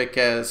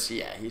 because,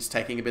 yeah, he's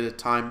taking a bit of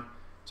time.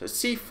 So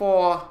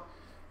c4,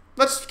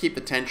 let's keep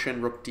the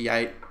tension, rook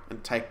d8,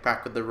 and take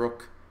back with the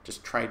rook,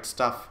 just trade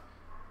stuff.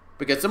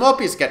 Because the more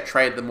pieces get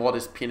traded, the more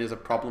this pin is a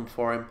problem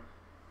for him.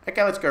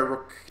 Okay, let's go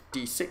rook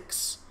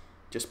d6,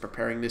 just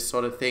preparing this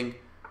sort of thing.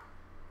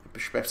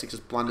 Bishop f6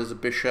 just blunders a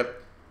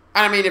bishop.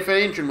 And I mean, if an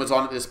engine was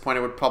on at this point,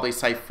 it would probably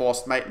say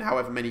forced mate and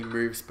however many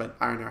moves, but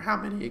I don't know how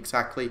many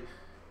exactly.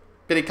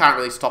 But he can't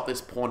really stop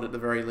this pawn at the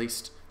very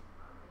least.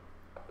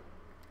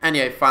 And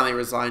yeah, he finally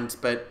resigns,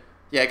 but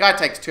yeah, guy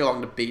takes too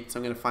long to beat, so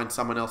I'm going to find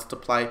someone else to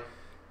play.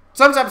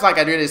 Sometimes, like,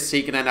 I do this,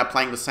 he can end up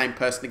playing the same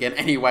person again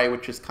anyway,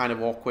 which is kind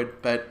of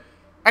awkward, but...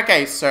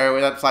 Okay, so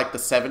that's like the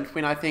 7th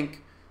win, I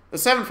think. The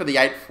 7th for the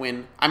 8th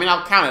win. I mean,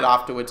 I'll count it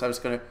afterwards. I was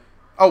going to...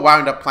 Oh, wow, I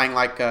ended up playing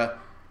like a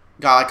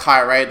guy like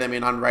higher rated than me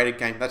in an unrated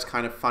game. That's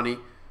kind of funny.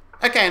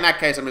 Okay, in that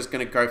case, I'm just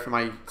going to go for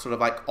my sort of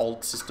like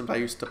old systems I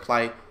used to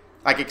play.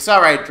 Like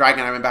Accelerated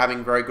Dragon, I remember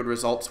having very good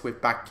results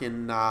with back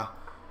in...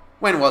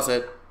 when was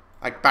it?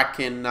 Like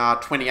back in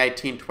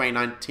 2018,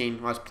 2019,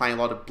 when I was playing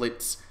a lot of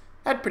Blitz.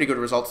 I had pretty good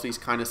results with these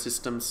kind of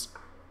systems.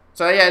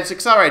 So yeah, it's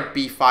Accelerated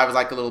B5 is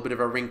like a little bit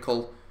of a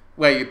wrinkle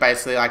where you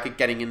basically like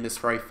getting in this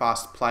very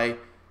fast play.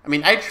 I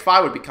mean,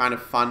 H5 would be kind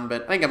of fun,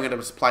 but I think I'm going to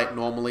just play it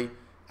normally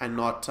and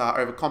not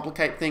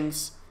overcomplicate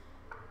things.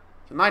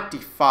 So knight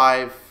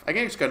D5, I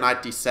can just go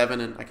knight D7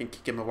 and I can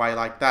kick him away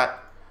like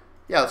that.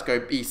 Yeah, let's go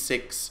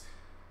B6.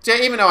 So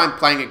yeah, even though I'm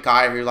playing a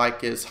guy who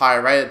like is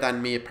higher rated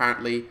than me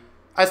apparently,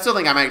 I still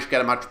think I managed to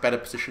get a much better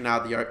position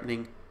out of the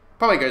opening.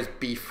 Probably goes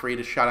b3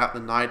 to shut out the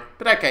knight,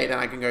 but okay, then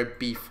I can go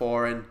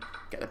b4 and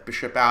get the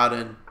bishop out,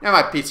 and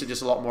my pieces are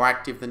just a lot more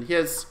active than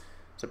his.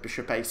 So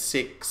bishop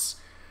a6.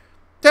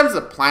 In terms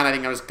of the plan, I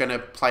think I was going to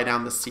play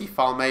down the c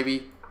file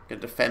maybe. Going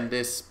to defend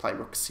this, play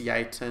rook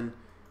c8, and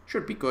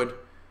should be good.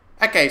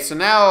 Okay, so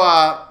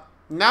now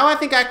I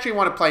think I actually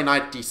want to play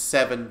knight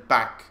d7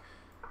 back,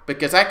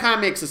 because that kind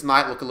of makes this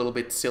knight look a little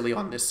bit silly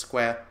on this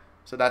square.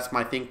 So that's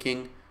my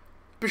thinking.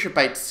 Bishop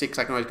h6,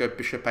 I can always go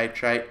bishop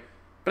h8.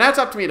 But now it's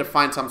up to me to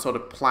find some sort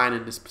of plan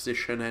in this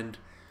position, and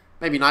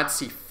maybe knight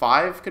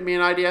c5 could be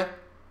an idea.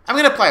 I'm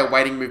going to play a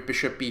waiting move,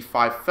 bishop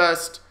b5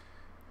 first,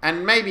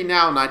 and maybe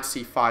now knight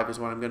c5 is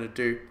what I'm going to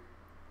do.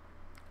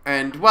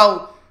 And,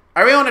 well,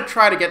 I really want to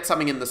try to get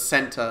something in the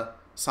center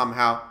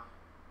somehow.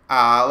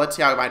 Let's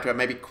see how I might do it.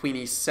 Maybe queen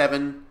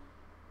e7.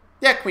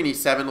 Yeah, queen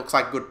e7 looks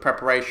like good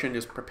preparation.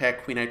 Just prepare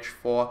queen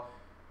h4.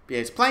 But yeah,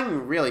 he's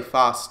playing really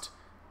fast,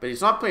 but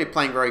he's not really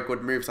playing very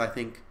good moves, I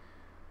think.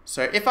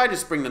 So if I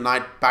just bring the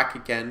knight back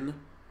again,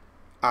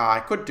 I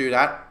could do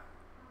that.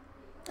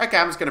 Okay,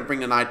 I'm just going to bring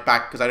the knight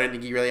back because I don't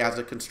think he really has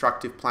a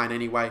constructive plan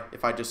anyway.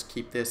 If I just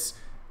keep this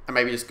and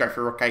maybe just go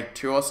for rook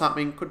a2 or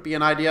something, could be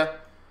an idea.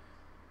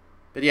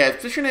 But yeah, his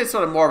position is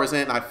sort of more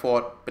resilient than I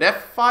thought. But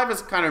f5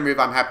 is the kind of move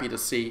I'm happy to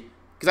see,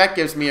 because that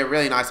gives me a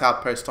really nice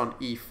outpost on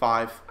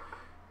e5.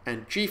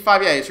 And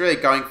g5, yeah, he's really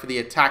going for the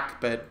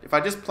attack. But if I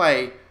just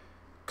play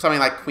something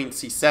like queen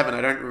c7,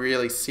 I don't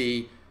really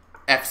see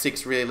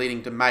f6 really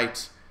leading to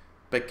mate,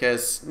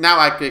 because now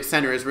like the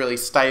center is really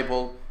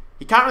stable.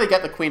 He can't really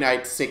get the queen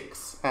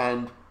h6,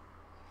 and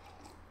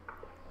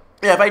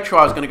yeah, if h4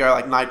 I was going to go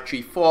like knight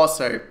g4,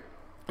 so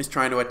he's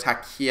trying to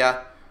attack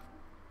here.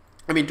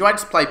 I mean, do I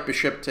just play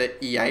bishop to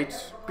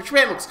e8? Bishop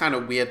e8 looks kind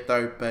of weird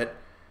though, but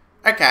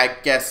okay, I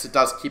guess it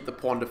does keep the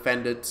pawn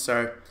defended,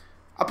 so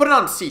I'll put it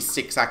on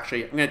c6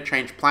 actually. I'm going to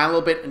change plan a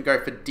little bit and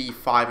go for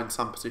d5 in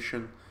some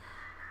position.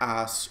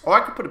 Or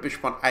I could put a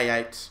bishop on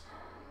a8.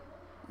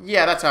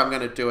 Yeah, that's how I'm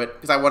going to do it,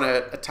 because I want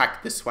to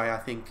attack this way, I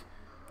think.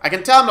 I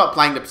can tell I'm not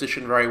playing the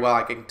position very well.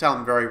 I can tell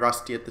I'm very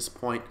rusty at this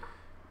point.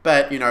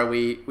 But, you know,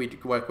 we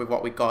work with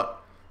what we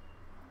got.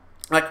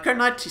 I could go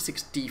knight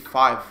g6,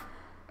 d5.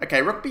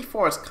 Okay, rook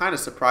b4 is kind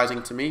of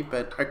surprising to me,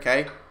 but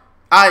okay.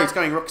 He's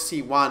going rook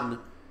c1.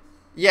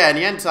 Yeah, and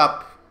he ends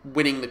up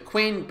winning the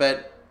queen,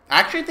 but I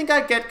actually think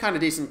I get kind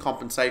of decent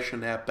compensation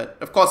there. But,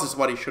 of course, this is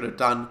what he should have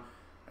done.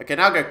 Okay,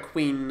 now I'll go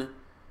queen.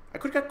 I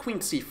could go queen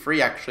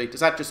c3, actually. Does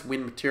that just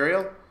win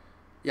material?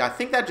 Yeah, I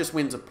think that just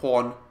wins a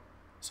pawn.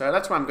 So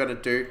that's what I'm going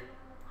to do.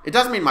 It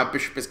does mean my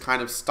bishop is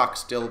kind of stuck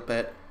still,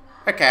 but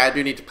okay, I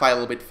do need to play a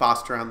little bit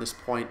faster around this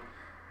point.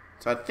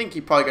 So I think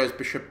he probably goes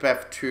bishop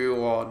f2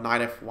 or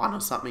knight f1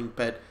 or something,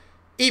 but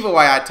either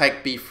way I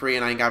take b3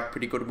 and I think I have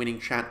pretty good winning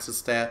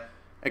chances there.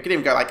 I could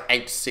even go like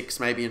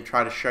h6 maybe and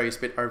try to show he's a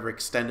bit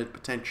overextended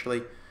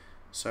potentially.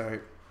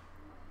 So,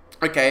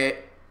 okay,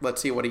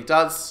 let's see what he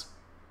does.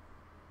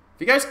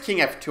 If he goes king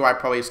f2, I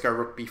probably just go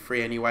rook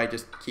b3 anyway,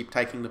 just keep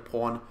taking the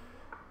pawn.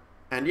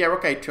 And yeah,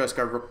 rook a2, let's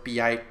go rook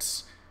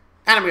b8.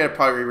 And I'm going to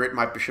probably reroute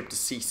my bishop to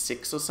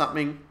c6 or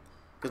something,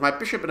 because my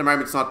bishop at the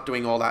moment is not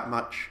doing all that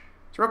much.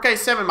 So rook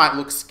a7 might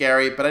look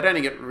scary, but I don't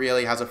think it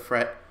really has a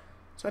threat.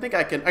 So I think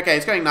I can... Okay,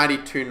 he's going knight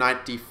e2,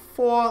 knight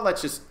d4.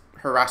 Let's just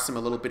harass him a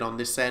little bit on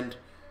this end.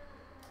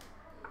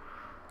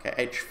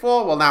 Okay,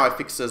 h4. Well, now I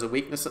fix it as a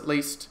weakness at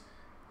least.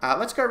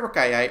 Let's go rook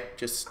a8.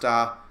 Just,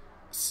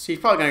 he's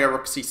probably going to go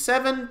rook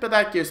c7, but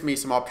that gives me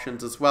some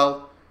options as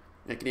well.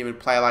 I can even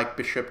play like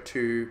bishop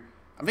to...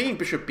 I'm thinking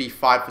bishop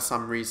b5 for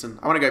some reason.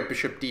 I want to go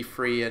bishop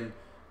d3 and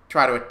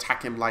try to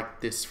attack him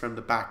like this from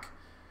the back.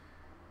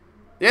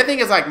 The other thing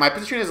is, like, my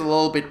position is a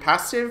little bit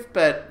passive,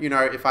 but, you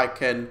know, if I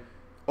can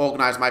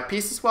organize my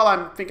pieces well,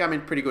 I think I'm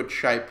in pretty good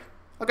shape.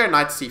 I'll go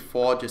knight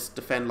c4, just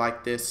defend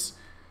like this.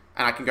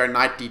 And I can go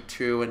knight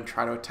d2 and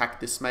try to attack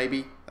this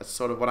maybe. That's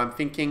sort of what I'm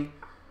thinking.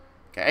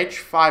 Okay,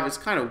 h5 is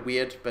kind of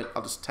weird, but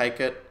I'll just take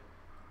it.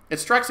 It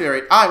strikes me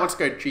very... he wants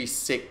to go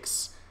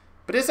g6.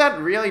 But is that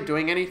really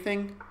doing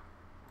anything?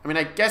 I mean,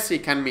 I guess he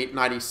can meet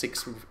knight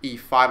e6 with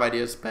e5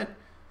 ideas, but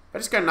if I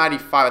just go knight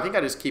e5, I think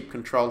I just keep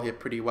control here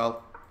pretty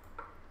well.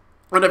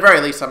 Or at the very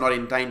least, I'm not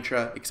in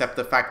danger, except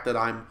the fact that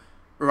I'm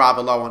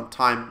rather low on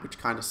time, which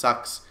kind of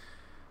sucks.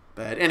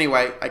 But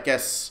anyway, I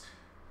guess,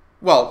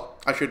 well,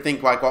 I should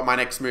think like what my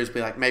next moves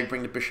be like. Maybe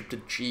bring the bishop to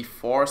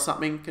g4 or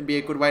something can be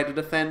a good way to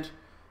defend.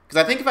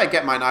 Because I think if I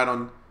get my knight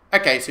on...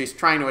 Okay, so he's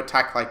trying to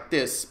attack like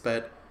this,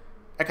 but...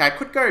 Okay, I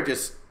could go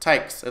just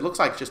takes. It looks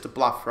like it's just a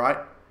bluff, right?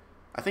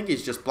 I think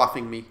he's just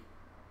bluffing me.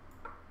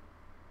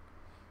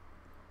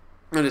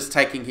 And just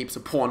taking heaps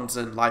of pawns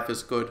and life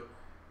is good.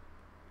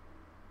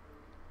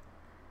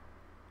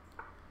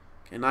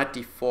 Okay, knight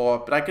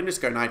d4, but I can just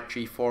go knight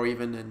g4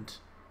 even, and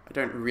I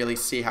don't really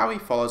see how he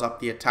follows up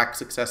the attack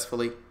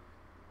successfully.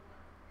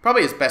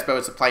 Probably his best bet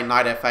was to play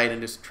knight f8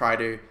 and just try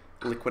to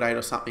liquidate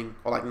or something,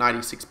 or like knight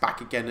e6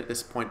 back again at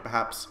this point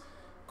perhaps.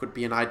 Could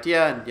be an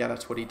idea, and yeah,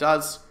 that's what he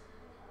does.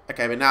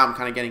 Okay, but now I'm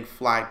kind of getting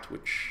flagged,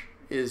 which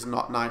is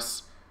not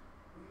nice.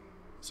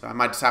 So I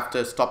might just have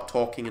to stop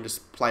talking and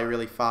just play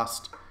really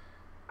fast.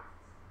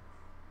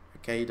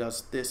 Okay, he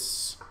does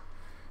this.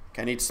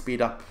 Okay, I need to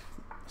speed up.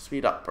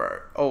 Speed up, bro.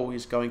 Oh,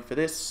 he's going for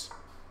this.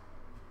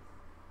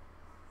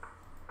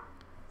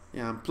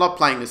 Yeah, I'm not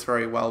playing this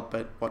very well,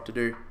 but what to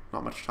do?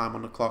 Not much time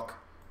on the clock.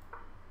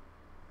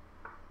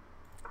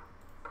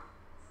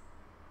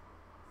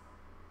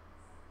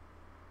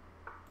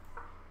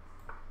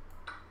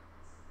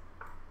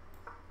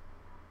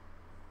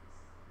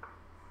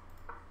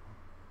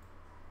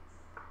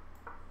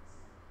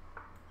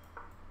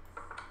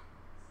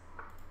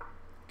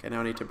 Okay,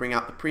 now I need to bring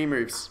out the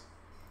pre-moves.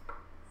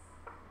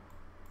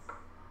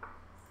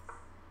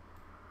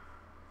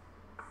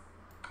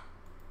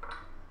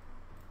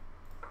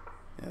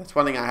 Yeah, that's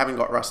one thing I haven't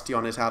got rusty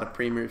on is how to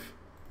pre-move.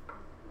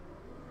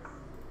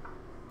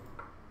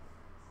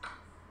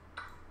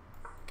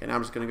 Okay, now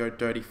I'm just going to go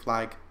dirty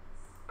flag.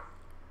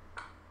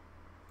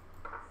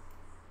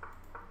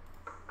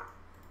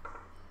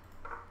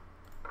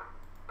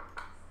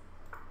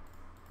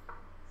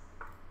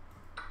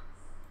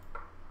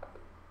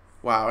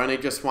 Wow, I only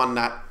just won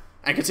that.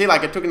 I can see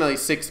like it took nearly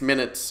 6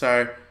 minutes,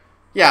 so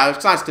yeah, it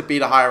was nice to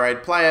beat a higher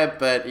rated player,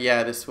 but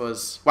yeah, this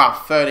was, wow,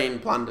 13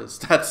 blunders.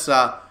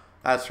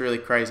 That's really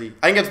crazy.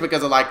 I think it's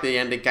because of like the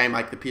end of game,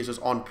 like the piece was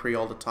on pre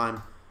all the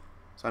time.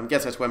 So I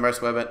guess that's where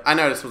most were, but I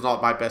know this was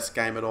not my best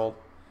game at all.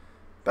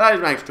 But I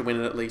managed to win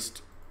it at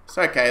least.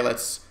 So okay,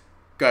 let's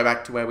go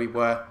back to where we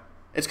were.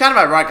 It's kind of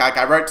ironic, like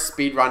I wrote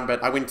speedrun,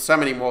 but I win so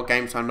many more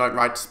games, so I don't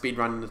write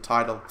speedrun in the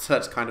title. So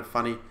that's kind of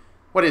funny.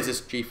 What is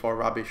this G4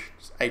 rubbish?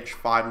 Just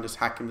H5 and just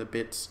hack him to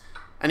bits.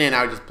 And yeah,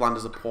 now he just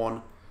blunders a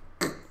pawn.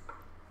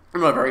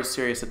 I'm a very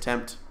serious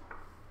attempt.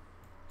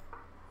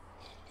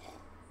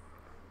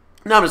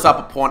 Now I'm just up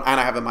a pawn and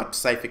I have a much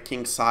safer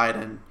king side,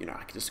 and you know,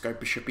 I can just go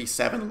bishop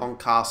e7, long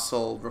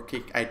castle, rook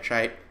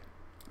h8.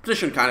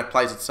 Position kind of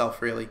plays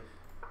itself really.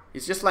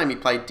 He's just letting me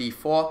play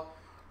d4.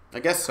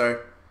 I guess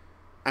so.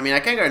 I mean, I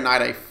can go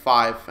knight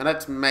a5, and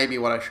that's maybe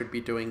what I should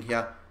be doing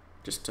here.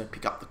 Just to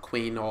pick up the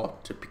queen or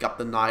to pick up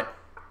the knight.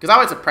 Because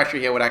otherwise the pressure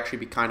here would actually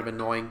be kind of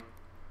annoying.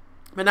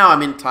 But now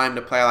I'm in time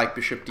to play like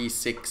bishop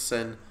d6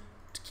 and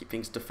to keep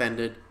things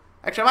defended.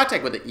 Actually, I might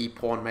take with the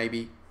e-pawn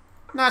maybe.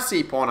 No,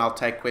 c-pawn I'll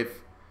take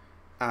with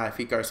if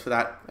he goes for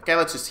that. Okay,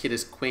 let's just hit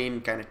his queen,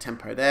 gain a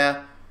tempo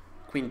there.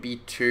 Queen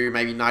b2,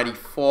 maybe knight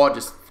e4,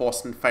 just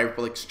force an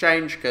favorable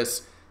exchange,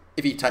 because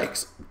if he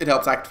takes, it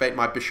helps activate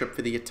my bishop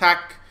for the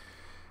attack.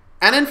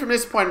 And then from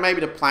this point, maybe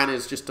the plan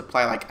is just to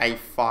play like a5.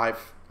 I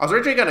was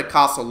originally going to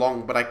castle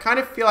long, but I kind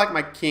of feel like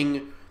my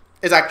king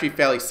is actually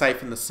fairly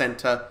safe in the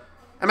center.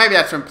 And maybe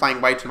that's from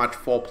playing way too much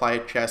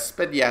 4-player chess,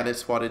 but yeah,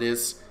 that's what it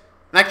is.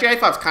 And actually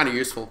a5 is kind of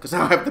useful, because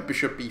now I have the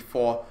bishop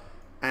b4.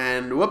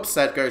 And whoops,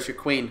 that goes your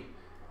queen.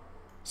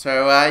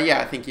 So yeah,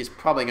 I think he's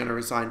probably going to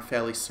resign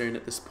fairly soon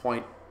at this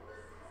point.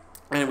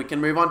 And we can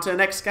move on to the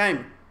next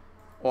game.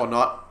 Or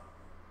not.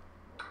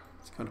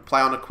 He's going to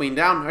play on a queen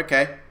down.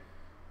 Okay.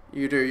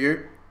 You do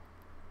you.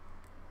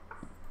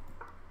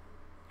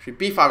 Actually,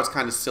 b5 was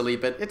kind of silly,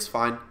 but it's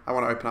fine. I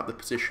want to open up the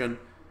position.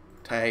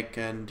 Take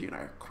and, you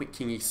know,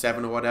 king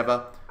e7 or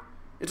whatever.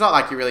 It's not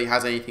like he really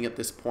has anything at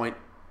this point.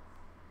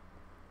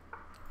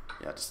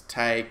 Yeah, just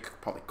take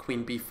probably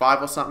queen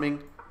b5 or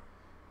something.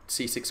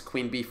 c6,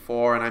 queen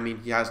b4, and I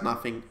mean, he has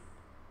nothing.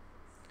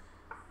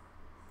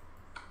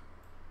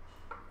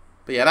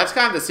 But yeah, that's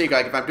kind of the secret.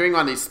 Like, if I'm doing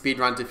one of these speed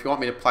runs, if you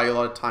want me to play a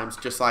lot of times,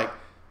 just like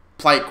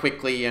play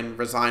quickly and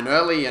resign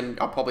early, and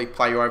I'll probably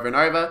play you over and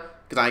over,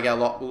 because I get a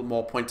lot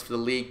more points for the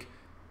league.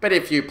 But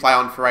if you play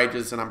on for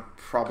ages, then I'm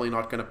probably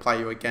not going to play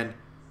you again.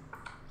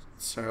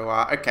 So,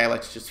 okay,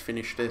 let's just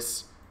finish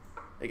this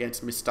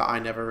against Mr. I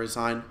Never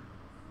Resign.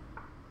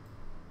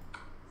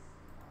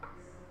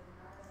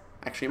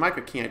 Actually, I might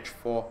go king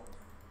h4.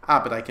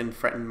 But I can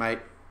threaten mate.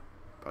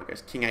 I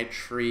goes king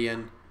h3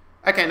 and...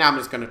 Okay, now I'm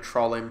just going to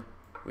troll him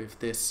with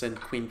this and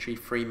queen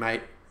g3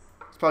 mate.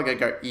 He's probably going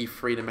to go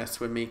e3 to mess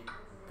with me.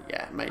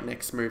 Yeah, mate,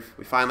 next move.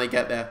 We finally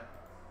get there.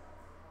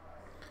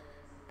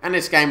 And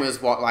this game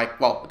was what, like,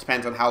 well, it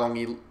depends on how long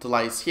he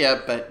delays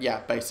here, but yeah,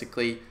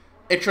 basically,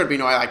 it should be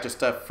no, like,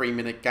 just a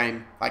 3-minute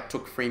game, like,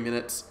 took 3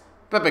 minutes.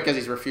 But because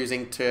he's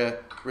refusing to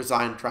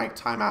resign, drag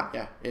time out,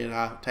 yeah,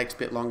 it takes a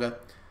bit longer.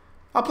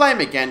 I'll play him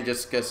again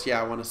just because,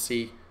 yeah, I want to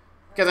see.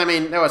 Because, I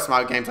mean, there were some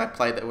other games I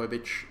played that were a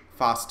bit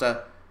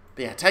faster.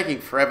 But yeah, taking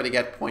forever to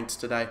get points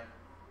today.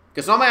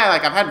 Because normally,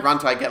 I've had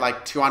runs where I get,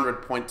 like,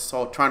 200 points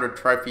or 200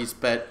 trophies,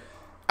 but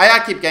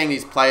I keep getting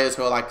these players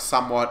who are, like,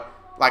 somewhat...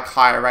 like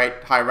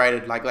high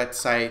rated, like let's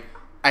say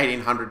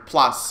 1800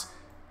 plus,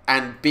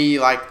 and B,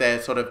 like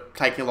they're sort of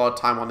taking a lot of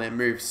time on their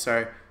moves,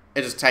 so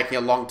it's just taking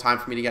a long time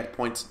for me to get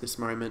points at this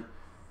moment.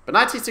 But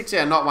knight c6,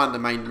 yeah, not one of the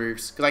main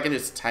moves, because I can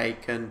just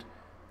take, and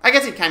I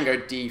guess he can go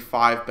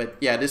d5, but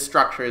yeah, this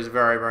structure is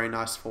very, very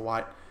nice for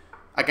white.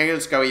 I can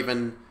just go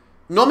even,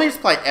 normally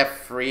just play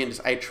f3 and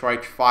just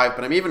h4, h5,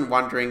 but I'm even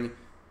wondering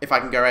if I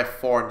can go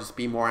f4 and just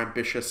be more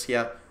ambitious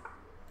here.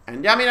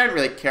 And yeah, I mean, I don't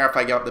really care if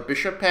I give up the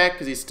bishop pair,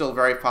 because he's still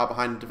very far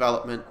behind in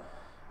development.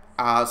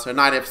 So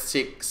knight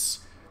f6.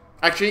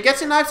 Actually, he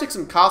gets in knight f6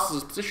 and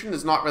castles. His position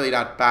is not really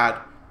that bad.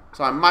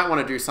 So I might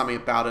want to do something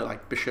about it,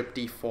 like bishop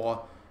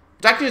d4.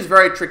 Which actually is a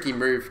very tricky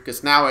move,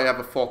 because now I have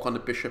a fork on the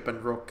bishop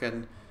and rook,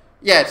 and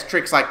yeah, it's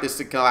tricks like this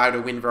that can allow you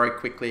to win very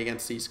quickly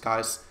against these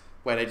guys,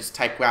 where they just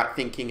take without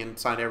thinking and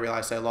suddenly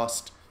realize they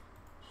lost.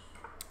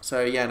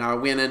 So yeah, now I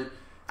win, and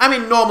I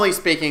mean, normally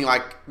speaking,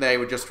 like, they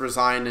would just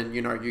resign and,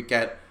 you know, you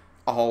get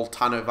a whole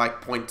ton of,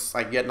 like, points,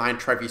 like, you get 9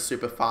 trophies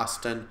super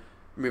fast and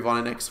move on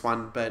to the next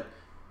one, but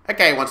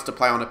okay, he wants to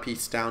play on a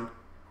piece down,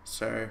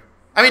 so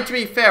I mean, to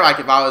be fair, like,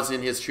 if I was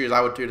in his shoes, I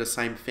would do the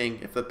same thing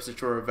if the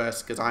position were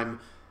reversed, because I'm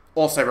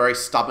also very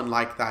stubborn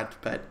like that,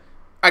 but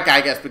okay,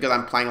 I guess because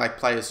I'm playing, like,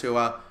 players who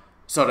are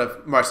sort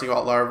of mostly a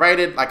lot lower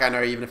rated, like, I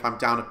know even if I'm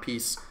down a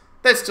piece,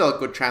 there's still a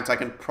good chance I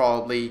can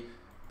probably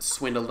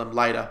swindle them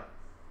later.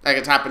 Like,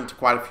 it's happened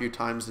quite a few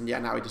times, and yeah,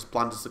 now he just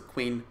blunders the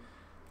queen.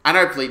 And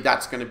hopefully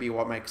that's going to be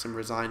what makes him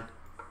resign.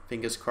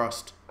 Fingers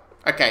crossed.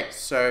 Okay,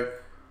 so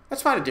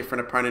let's find a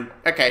different opponent.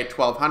 Okay,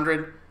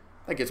 1200.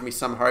 That gives me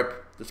some hope.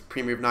 Just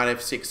pre-move knight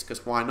f6,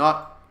 because why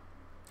not?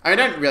 I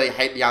don't really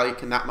hate the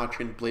Alukin that much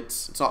in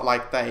Blitz. It's not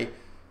like they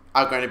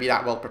are going to be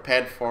that well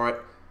prepared for it.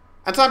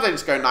 And sometimes I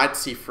just go knight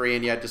c3,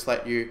 and yeah, just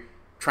let you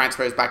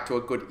transpose back to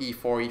a good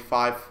e4,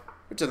 e5,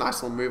 which is a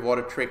nice little move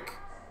order trick.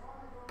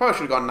 Probably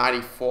should have gone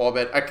 94,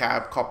 but okay,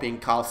 I'm copying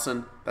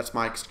Carlsen. That's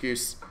my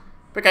excuse.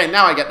 But okay,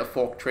 now I get the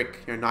fork trick.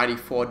 You know,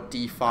 94,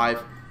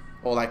 d5,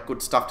 all that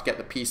good stuff to get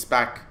the piece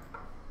back.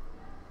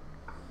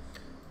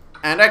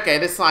 And okay,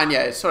 this line,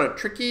 yeah, is sort of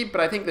tricky,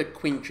 but I think the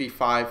queen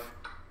g5...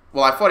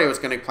 Well, I thought he was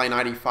going to play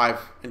 95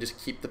 and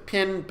just keep the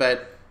pin,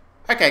 but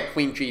okay,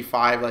 queen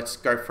g5, let's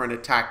go for an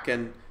attack.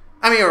 And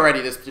I mean,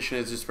 already this position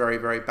is just very,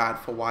 very bad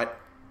for white.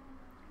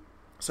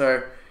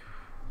 So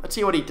let's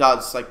see what he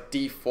does, like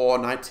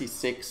d4, knight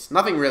c6.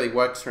 Nothing really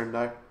works for him,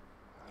 though.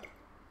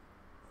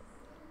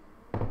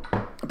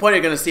 The point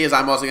you're going to see is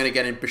I'm also going to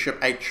get in bishop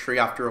h3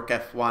 after rook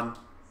f1.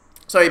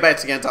 So he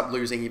basically ends up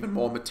losing even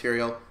more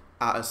material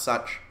as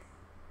such.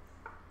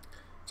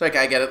 So okay,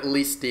 I get at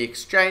least the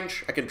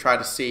exchange. I can try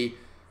to see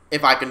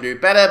if I can do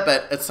better,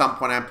 but at some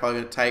point I'm probably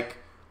going to take...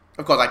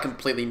 Of course, I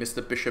completely missed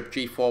the bishop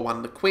g4,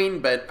 won the queen,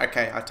 but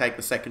okay, I take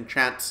the second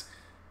chance.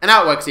 And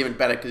now it works even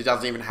better because he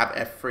doesn't even have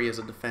f3 as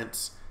a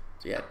defense.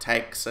 So yeah, it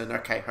takes, and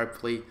okay,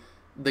 hopefully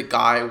the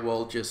guy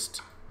will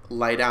just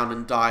lay down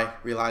and die,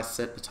 realize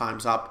that the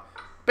time's up.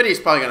 But he's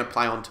probably going to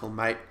play on till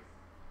mate.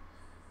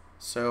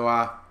 So,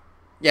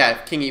 yeah,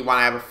 if king e1,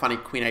 I have a funny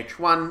queen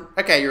h1.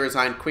 Okay, you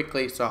resign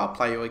quickly, so I'll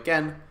play you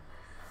again.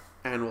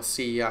 And we'll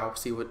see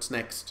what's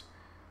next.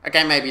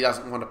 Okay, maybe he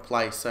doesn't want to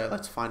play, so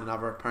let's find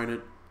another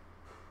opponent.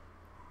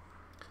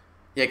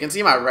 Yeah, you can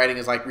see my rating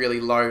is like really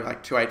low,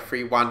 like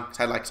 2831. I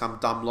had like some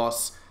dumb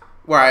loss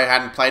where I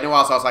hadn't played in a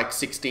while, so I was like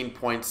 16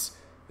 points.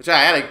 Which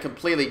I had a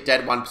completely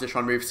dead one position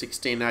on move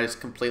 16, and I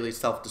just completely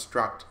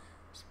self-destruct.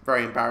 It's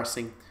very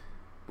embarrassing,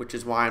 which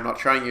is why I'm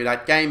not showing you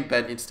that game,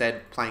 but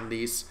instead playing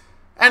these.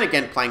 And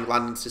again, playing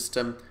London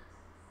system.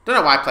 Don't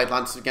know why I played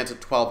London system against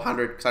at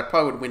 1200, because I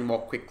probably would win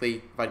more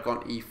quickly if I'd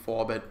gone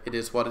e4, but it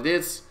is what it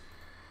is.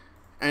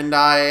 And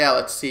yeah,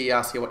 let's see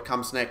what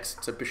comes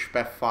next. So bishop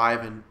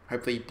f5, and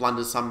hopefully he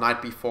blunders some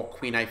knight before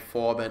queen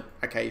a4, but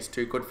okay, he's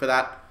too good for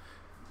that.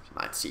 So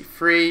knight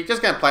c3.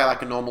 Just going to play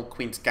like a normal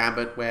queen's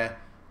gambit, where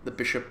the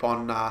bishop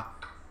on the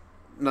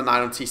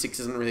knight on c6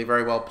 isn't really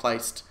very well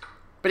placed.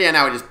 But yeah,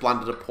 now he just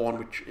blundered a pawn,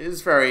 which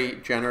is very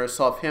generous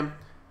of him.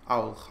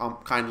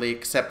 I'll kindly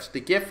accept the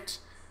gift.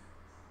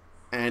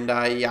 And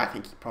yeah, I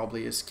think he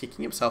probably is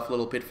kicking himself a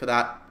little bit for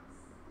that.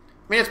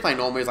 I mean, just playing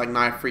normal moves like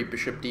knight f3,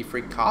 bishop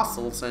d3,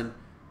 castles, and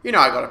you know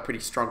I got a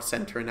pretty strong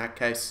center in that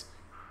case.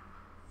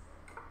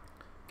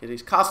 Okay,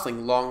 he's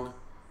castling long.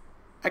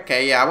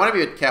 Okay, yeah, I want to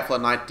be a bit careful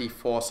of knight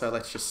d4, so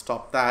let's just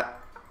stop that.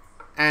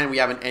 And we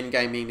have an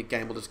endgame, meaning the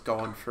game will just go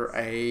on for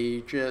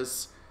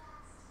ages.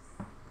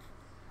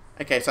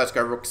 Okay, so let's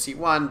go rook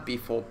c1,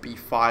 b4,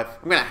 b5.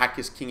 I'm going to hack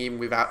his king even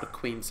without the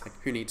queens. Like,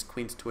 who needs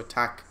queens to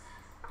attack?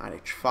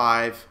 Knight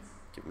h5.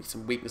 Give me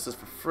some weaknesses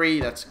for free.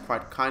 That's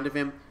quite kind of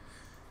him.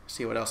 Let's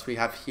see what else we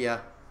have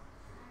here.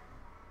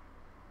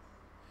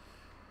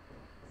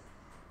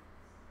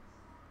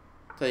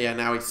 So yeah,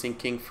 now he's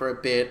thinking for a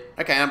bit.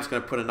 Okay, I'm just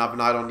going to put another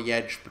knight on the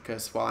edge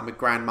because, well, I'm a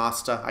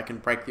grandmaster. I can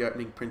break the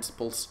opening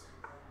principles.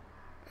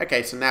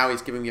 Okay, so now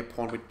he's giving me a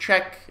pawn with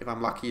check. If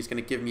I'm lucky, he's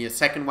going to give me a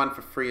second one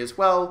for free as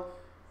well.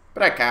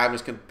 But okay, I'm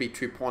just going to be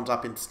 2 pawns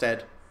up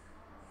instead.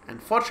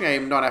 And fortunately,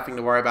 I'm not having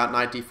to worry about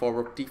knight d4,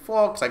 rook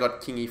d4, because I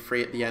got king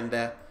e3 at the end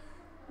there.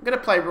 I'm going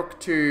to play rook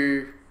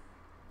to...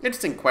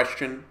 Interesting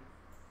question.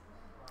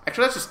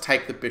 Actually, let's just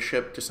take the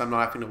bishop, just so I'm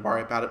not having to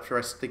worry about it for the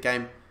rest of the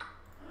game.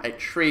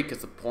 h3, because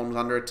the pawn was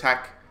under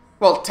attack.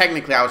 Well,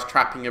 technically, I was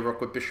trapping a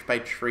rook with bishop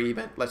h3,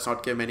 but let's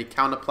not give him any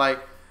counterplay.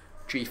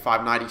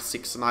 g5, knight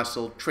e6, a nice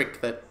little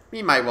trick that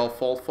he may well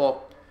fall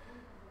for.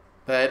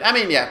 But, I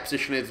mean, yeah,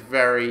 position is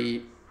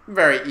very,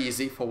 very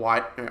easy for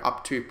white. You know,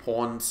 up 2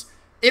 pawns.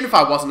 Even if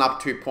I wasn't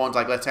up 2 pawns,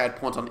 like let's say I had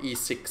pawns on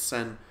e6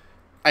 and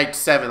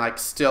h7, like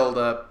still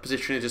the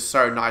position is just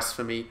so nice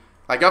for me.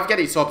 Like I've got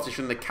these sort of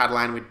position in the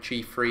Catalan with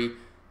g3,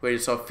 where you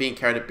sort of fiend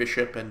carry the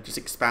bishop and just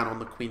expand on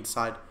the queen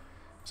side.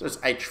 So it's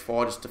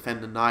h4, just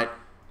defend the knight.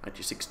 Knight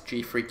g6,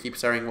 g3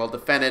 keeps everything well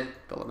defended.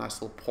 Build a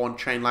nice little pawn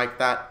chain like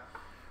that.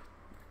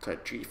 So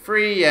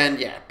g3 and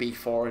yeah,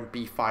 b4 and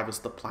b5 is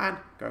the plan.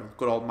 Go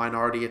good old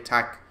minority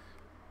attack.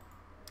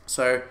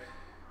 So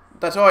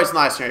that's always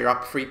nice. You know, you're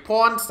up 3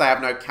 pawns. They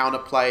have no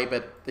counterplay,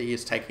 but he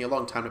is taking a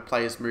long time to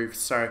play his moves.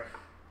 So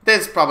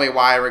this is probably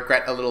why I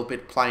regret a little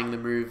bit playing the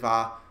move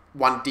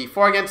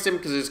 1d4 against him,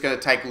 because it's going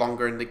to take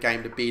longer in the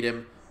game to beat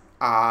him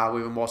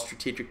with a more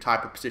strategic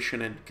type of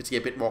position, and because he's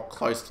a bit more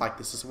close like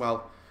this as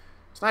well.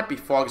 So knight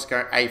b4, just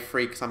go a3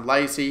 because I'm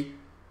lazy.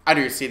 I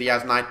do see that he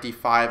has knight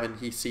d5 and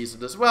he sees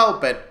it as well,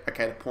 but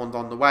okay, the pawn's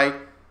on the way.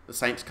 The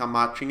saints come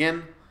marching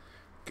in.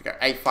 Go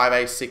a5,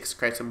 a6,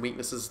 create some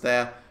weaknesses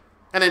there.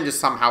 And then just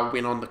somehow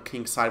win on the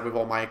king side with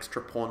all my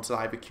extra pawns that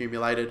I've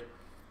accumulated.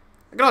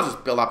 I can also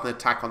just build up an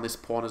attack on this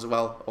pawn as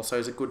well. Also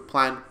is a good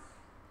plan.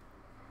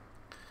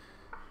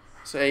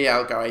 So yeah,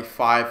 I'll go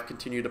a5,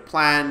 continue to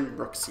plan.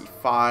 Rook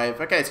c5.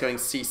 Okay, it's going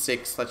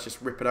c6. Let's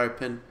just rip it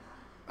open.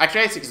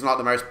 Actually, a6 is not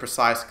the most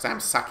precise because I'm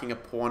sacking a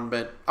pawn,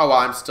 but oh well,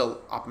 I'm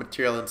still up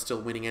material and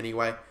still winning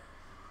anyway.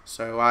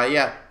 So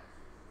yeah,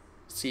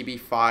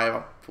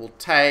 cb5 will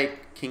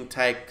take, king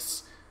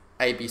takes,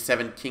 a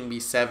b7, king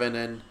b7,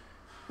 and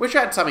wish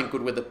I had something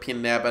good with the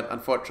pin there, but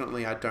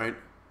unfortunately I don't.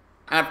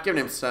 And I've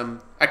given him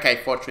some...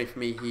 Okay, fortunately for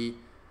me, he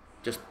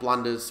just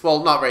blunders.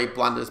 Well, not very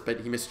blunders, but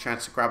he missed a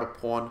chance to grab a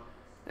pawn.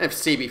 And if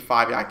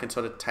cb5, yeah, I can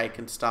sort of take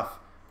and stuff.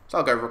 So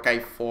I'll go rook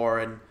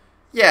a4 and...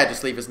 Yeah,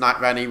 just leave his knight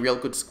without any real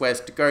good squares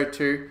to go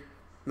to.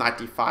 Knight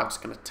d5 is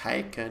going to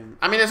take. And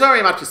I mean, there's not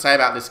really much to say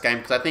about this game,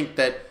 because I think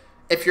that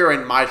if you're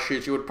in my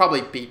shoes, you would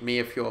probably beat me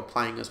if you were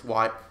playing as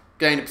white.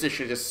 Getting in a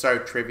position is just so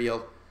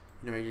trivial.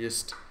 You know, you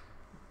just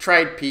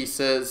trade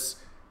pieces...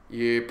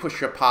 You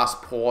push your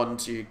past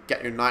pawns, you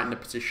get your knight in a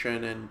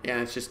position, and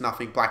yeah, it's just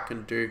nothing black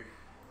can do.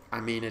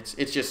 I mean, it's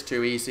just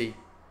too easy.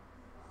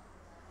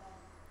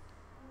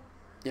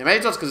 Yeah, maybe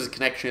it's just because his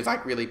connection is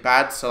like really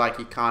bad, so like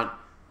he can't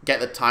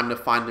get the time to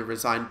find the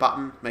resign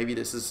button. Maybe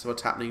this is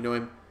what's happening to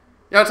him.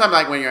 You know, it's something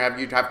like when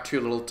you'd have too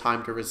little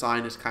time to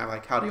resign. It's kind of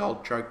like how the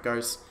old joke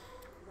goes.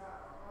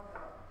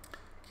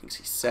 King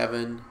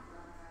c7.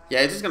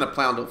 Yeah, he's just going to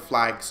play on the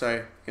flag, so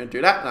you're going to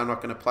do that, and I'm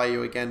not going to play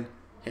you again.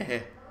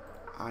 Hehe,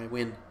 I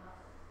win.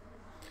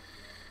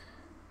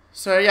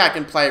 So yeah, I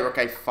can play rook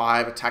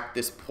a5, attack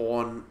this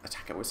pawn,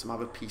 attack it with some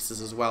other pieces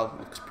as well.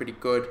 Looks pretty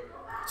good.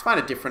 Let's find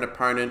a different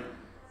opponent.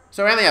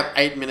 So I only have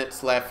 8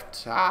 minutes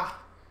left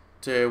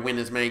to win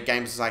as many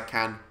games as I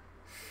can.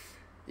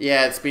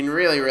 Yeah, it's been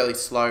really, really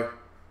slow.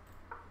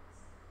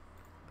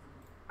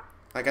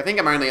 Like, I think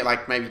I'm only at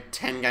like maybe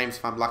 10 games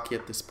if I'm lucky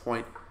at this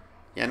point.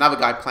 Yeah, another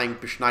guy playing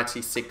bishop knight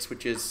c6,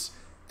 which is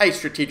a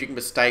strategic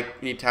mistake.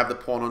 You need to have the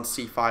pawn on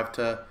c5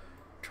 to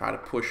try to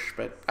push.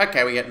 But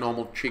okay, we get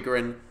normal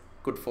Chigorin.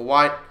 Good for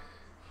white.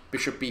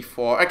 Bishop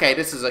b4. Okay,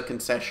 this is a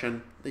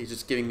concession. He's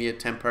just giving me a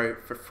tempo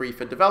for free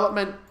for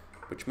development,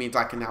 which means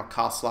I can now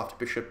castle after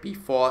bishop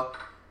b4.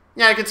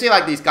 Yeah, you can see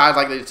like these guys,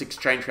 like they just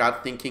exchange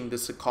without thinking.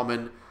 This is a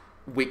common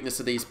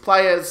weakness of these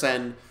players,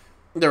 and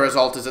the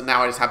result is that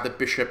now I just have the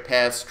bishop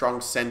pair,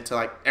 strong center,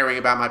 like everything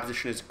about my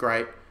position is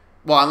great.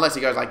 Well, unless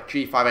he goes like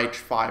g5,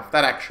 h5.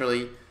 That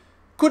actually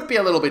could be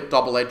a little bit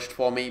double-edged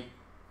for me,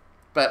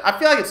 but I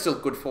feel like it's still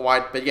good for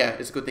white. But yeah,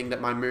 it's a good thing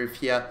that my move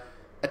here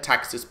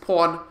attacks this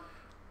pawn.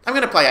 I'm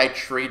going to play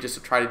h3 just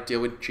to try to deal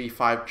with g5,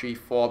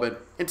 g4,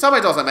 but in some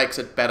ways also makes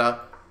it better.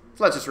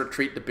 So let's just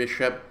retreat the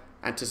bishop,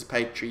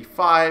 anticipate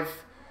g5,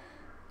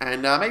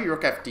 and maybe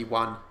rook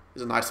fd1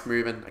 is a nice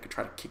move, and I could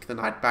try to kick the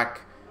knight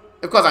back.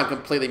 Of course, I'm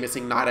completely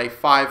missing knight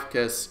a5,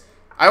 because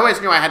I always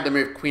knew I had to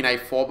move queen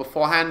a4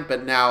 beforehand,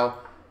 but now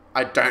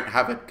I don't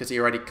have it because he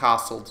already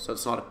castled, so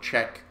it's not a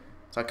check.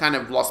 So I kind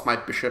of lost my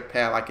bishop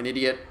pair like an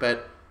idiot,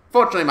 but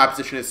fortunately my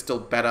position is still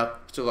better.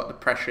 Still got the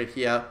pressure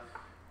here.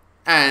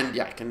 And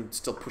yeah, I can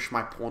still push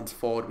my pawns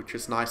forward, which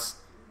is nice.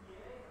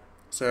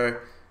 So,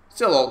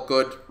 still all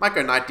good. Might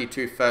go knight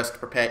d2 first to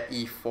prepare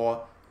e4,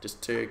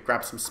 just to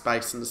grab some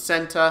space in the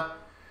center.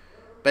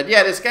 But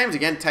yeah, this game's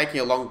again taking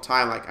a long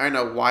time. Like, I don't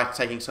know why it's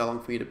taking so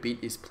long for me to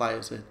beat these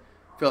players. It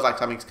feels like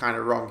something's kind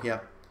of wrong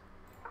here.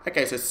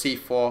 Okay, so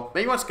c4.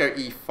 Maybe he wants to go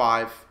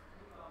e5.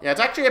 Yeah,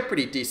 it's actually a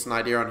pretty decent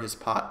idea on his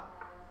part.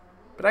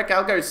 But okay,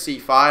 I'll go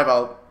c5.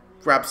 I'll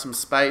grab some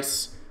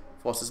space.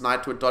 Forces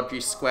knight to a dodgy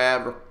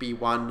square, rook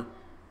b1.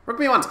 Rook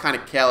b1's kind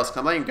of careless,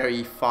 I'm letting him go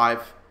e5,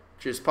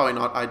 which is probably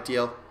not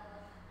ideal.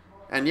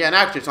 And yeah, now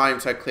actually it's not even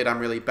so clear I'm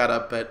really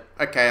better, but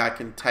okay, I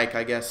can take,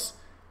 I guess.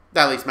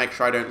 That at least make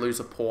sure I don't lose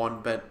a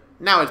pawn, but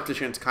now his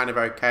position's kind of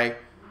okay.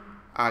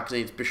 Because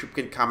his bishop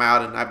can come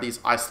out and have these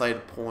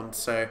isolated pawns,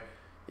 so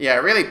yeah,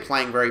 really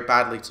playing very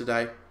badly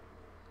today.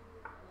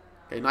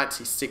 Okay, knight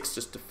c6,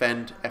 just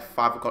defend.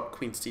 f5, I've got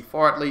queen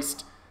c4 at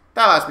least.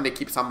 That allows me to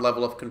keep some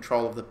level of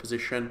control of the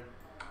position.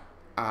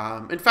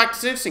 In fact,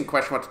 it's an interesting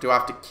question what to do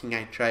after king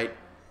h8.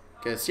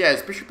 Because, yeah,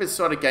 his bishop is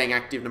sort of getting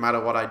active no matter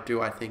what I do,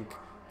 I think.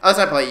 Unless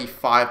I play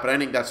e5, but I don't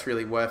think that's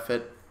really worth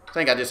it. I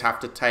think I just have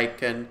to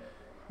take and,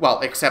 well,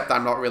 except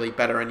I'm not really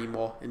better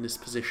anymore in this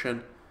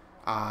position.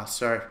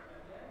 So,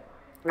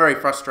 very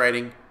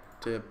frustrating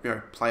to, you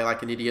know, play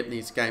like an idiot in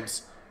these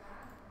games.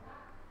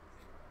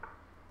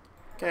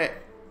 Okay,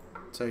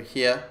 so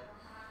here.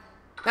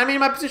 I mean,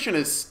 my position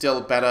is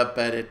still better,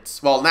 but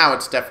it's... Well, now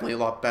it's definitely a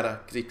lot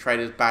better, because he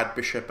traded bad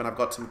bishop, and I've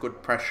got some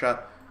good pressure.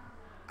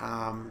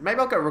 Maybe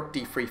I'll go rook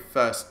d3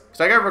 first.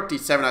 Because I go rook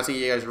d7, I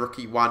see he goes rook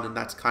e1, and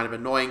that's kind of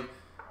annoying.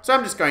 So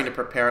I'm just going to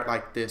prepare it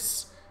like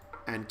this,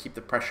 and keep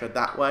the pressure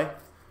that way.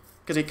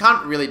 Because he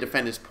can't really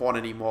defend his pawn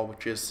anymore,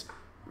 which is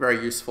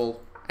very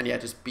useful. And yeah,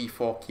 just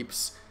b4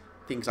 keeps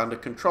things under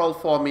control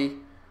for me.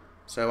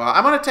 So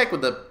I'm going to take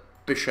with the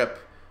bishop.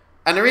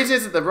 And the reason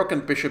is that the rook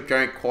and bishop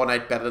don't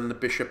coordinate better than the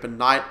bishop and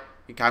knight.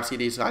 You can see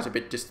these guys are a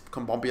bit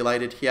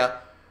discombobulated here.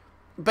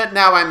 But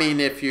now, I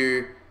mean, if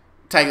you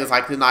take this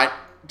like the knight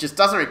just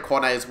doesn't really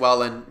coordinate as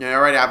well, and you know, I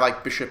already have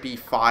like bishop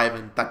e5,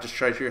 and that just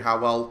shows you how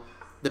well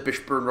the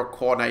bishop and rook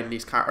coordinate in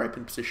these kind of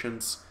open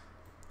positions.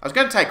 I was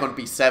going to take on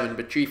b7,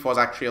 but g4 is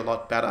actually a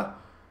lot better,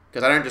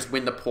 because I don't just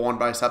win the pawn,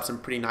 but I have some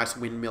pretty nice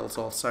windmills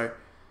also,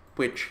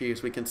 which,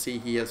 as we can see,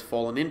 he has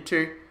fallen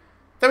into.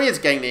 Though he is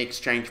getting the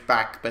exchange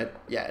back, but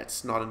yeah,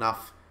 it's not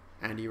enough,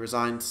 and he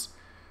resigns.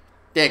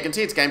 Yeah, you can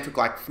see its game took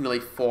like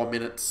nearly 4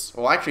 minutes,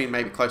 or actually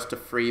maybe close to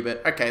 3,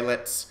 but okay,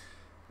 let's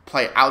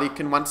play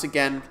Alekhine once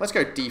again. Let's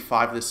go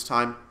d5 this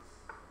time.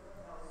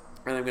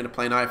 And I'm going to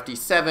play knight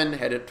d7,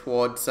 headed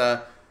towards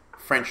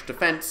French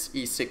defense,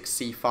 e6,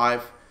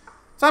 c5.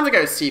 Sometimes I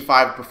go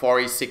c5 before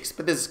e6,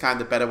 but this is kind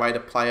of the better way to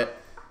play it.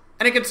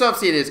 And you can sort of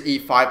see that his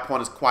e5 pawn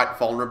is quite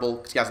vulnerable,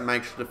 because he hasn't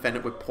managed to defend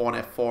it with pawn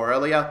f4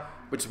 earlier,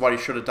 which is what he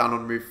should have done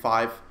on move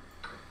 5.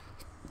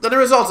 Then the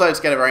results, I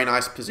just get a very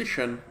nice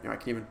position. You know, I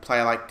can even play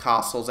like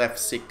castles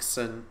f6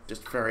 and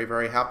just very,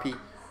 very happy.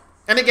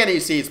 And again, you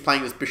see he's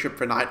playing this bishop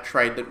for knight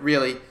trade that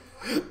really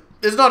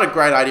is not a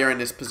great idea in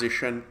this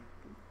position.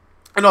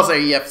 And also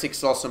ef6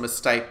 is also a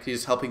mistake.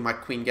 He's helping my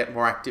queen get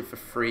more active for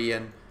free,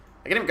 and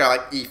I can even go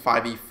like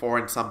e5,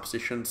 e4 in some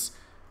positions.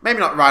 Maybe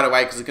not right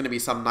away, because there's going to be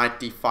some knight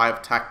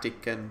d5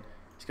 tactic, and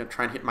he's going to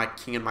try and hit my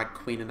king and my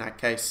queen in that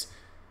case.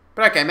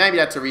 But okay, maybe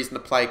that's a reason to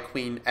play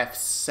queen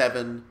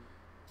f7.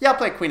 Yeah, I'll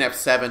play queen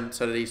f7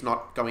 so that he's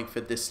not going for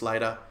this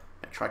later.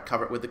 And try to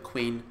cover it with the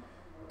queen.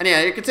 And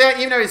yeah, you can see,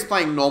 even though he's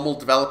playing normal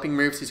developing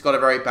moves, he's got a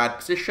very bad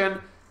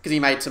position, because he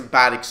made some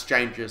bad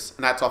exchanges.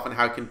 And that's often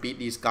how he can beat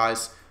these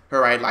guys who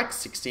are at like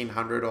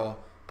 1600 or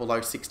below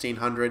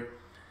 1600.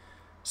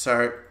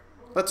 So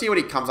let's see what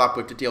he comes up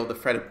with to deal with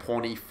the threated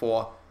pawn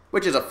e4,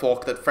 which is a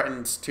fork that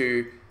threatens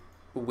to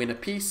win a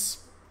piece.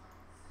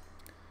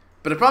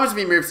 But the problem is if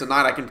he moves the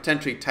knight, I can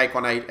potentially take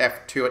on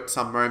f2 at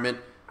some moment.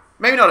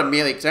 Maybe not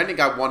immediately, because I don't think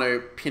I want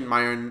to pin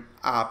my own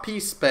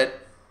piece,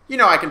 but, you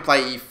know, I can play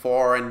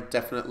e4 and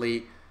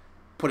definitely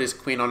put his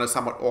queen on a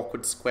somewhat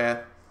awkward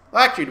square.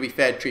 Well, actually, to be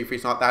fair,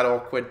 g3's not that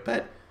awkward,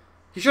 but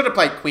he should have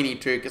played queen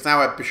e2, because now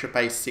I have bishop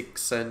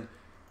a6, and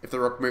if the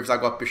rook moves, I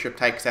got bishop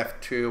takes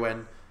f2,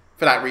 and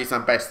for that reason,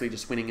 I'm basically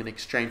just winning an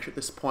exchange at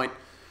this point.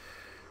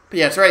 But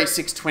yeah, it's already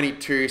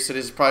 6:22, so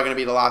this is probably going to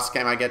be the last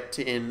game I get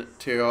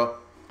to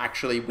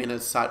actually win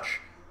as such.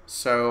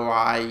 So,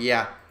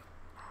 yeah.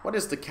 What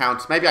is the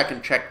count? Maybe I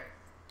can check.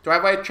 Do I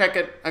have a way to check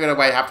it? I'm going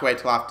to have to wait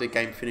till after the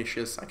game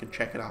finishes. I can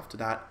check it after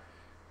that.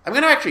 I'm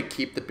going to actually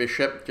keep the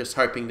bishop, just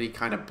hoping that he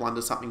kind of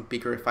blunders something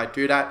bigger if I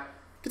do that.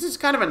 Because it's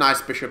kind of a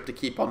nice bishop to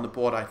keep on the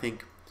board, I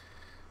think.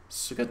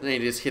 So it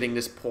is hitting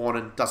this pawn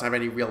and doesn't have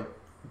any real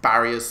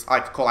barriers. I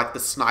like to call like the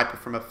sniper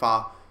from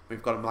afar.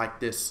 We've got him like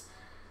this.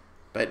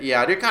 But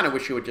yeah, I do kind of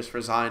wish he would just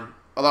resign.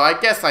 Although I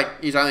guess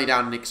like he's only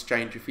down in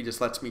exchange if he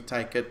just lets me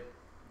take it.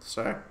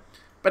 So,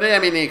 but I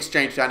mean the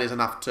exchange down is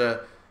enough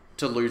to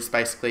lose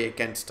basically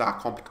against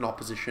competent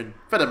opposition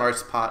for the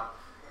most part.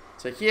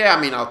 So here, I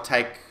mean I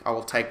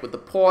will take with the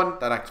pawn.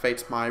 That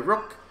activates my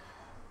rook.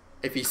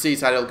 If he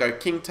sees that, he'll go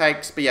king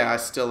takes. But yeah, I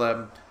still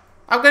I'm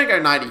going to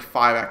go knight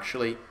e5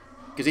 actually,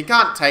 because he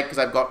can't take because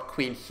I've got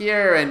queen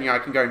here, and you know I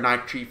can go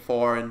knight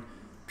g4 and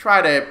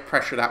try to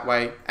pressure that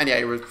way. And yeah,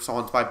 he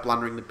responds by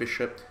blundering the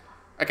bishop.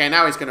 Okay,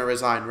 now he's going to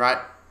resign, right?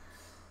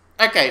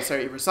 Okay, so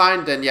he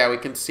resigned, and yeah, we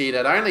can see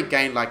that I only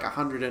gained like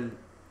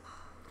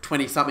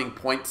 120 something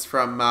points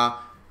from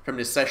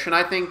this session,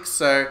 I think.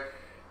 So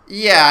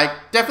yeah, I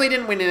definitely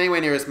didn't win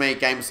anywhere near as many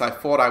games as I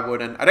thought I would,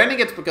 and I don't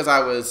think it's because I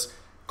was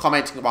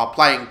commenting while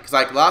playing, because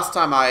like last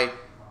time I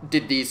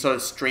did these sort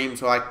of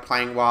streams where like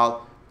playing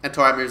while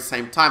until I moved at the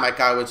same time, like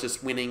I was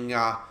just winning, you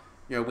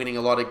know, winning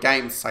a lot of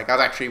games. Like I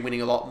was actually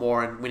winning a lot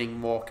more and winning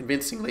more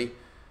convincingly.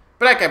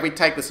 But okay, if we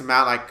take this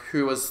amount, like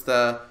who was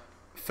the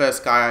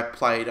first guy I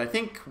played? I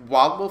think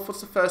Wild Wolf was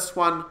the first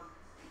one.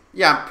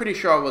 Yeah, I'm pretty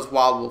sure it was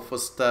Wild Wolf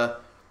was the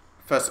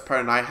first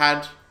opponent I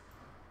had.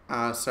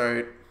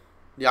 So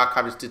the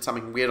archivist did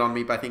something weird on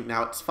me, but I think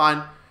now it's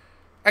fine.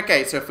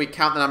 Okay, so if we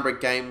count the number of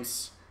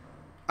games,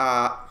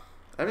 there's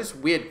this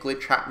weird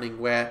glitch happening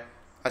where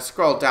I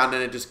scroll down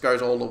and it just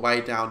goes all the way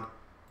down.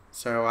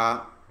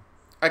 So,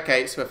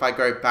 okay, so if I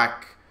go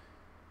back,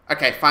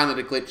 okay,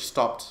 finally the glitch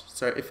stopped.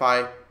 So if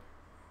I,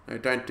 no,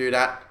 don't do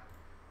that.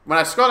 When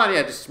I scroll down,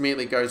 yeah, it just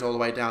immediately goes all the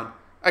way down.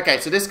 Okay,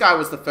 so this guy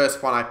was the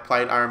first one I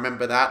played. I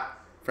remember that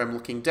from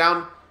looking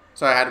down.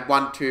 So I had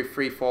 1, 2,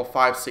 3, 4,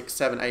 5, 6,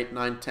 7, 8,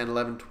 9, 10,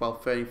 11,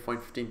 12, 13,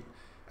 14, 15.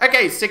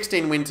 Okay,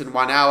 16 wins in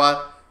 1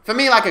 hour. For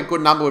me, like a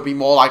good number would be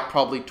more like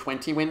probably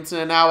 20 wins in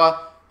an hour.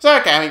 So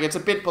okay, I mean, it's a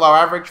bit below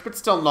average, but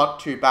still not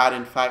too bad,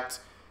 in fact.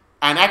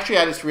 And actually,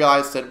 I just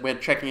realized that when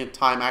checking the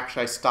time,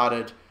 actually I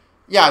started...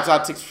 Yeah, it's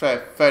at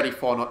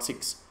 6:34, not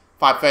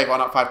 5:34,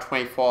 not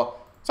 5:24.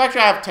 So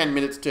actually, I have 10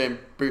 minutes to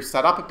boost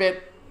that up a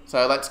bit.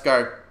 So let's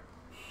go.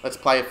 Let's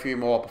play a few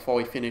more before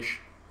we finish.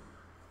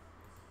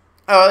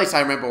 Oh, at least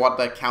I remember what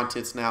the count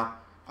is now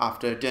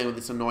after dealing with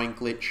this annoying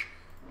glitch.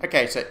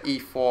 Okay, so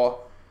E4.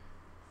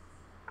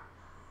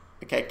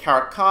 Okay,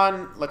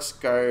 Karakan, let's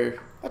go.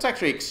 Let's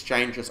actually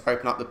exchange, just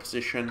open up the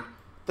position.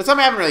 There's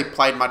something I haven't really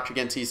played much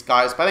against these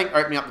guys, but I think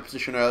opening up the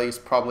position early is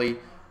probably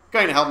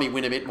going to help me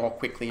win a bit more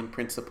quickly in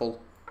principle.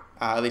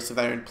 At least if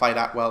they don't play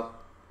that well.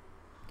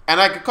 And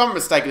like, a common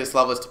mistake at this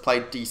level is to play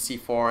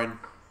DC4 and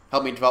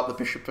help me develop the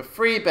bishop for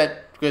free,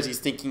 but because he's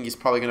thinking he's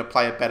probably going to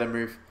play a better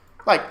move,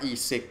 like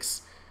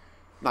E6.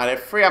 Knight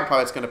F3, I'm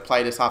probably just going to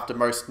play this after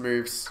most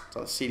moves.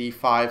 So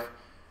CD5.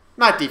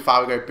 Knight D5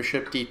 will go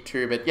bishop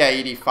D2, but yeah,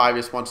 ED5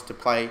 just wants to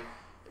play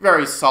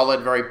very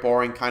solid, very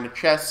boring kind of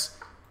chess.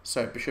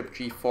 So bishop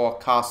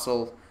G4,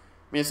 castle.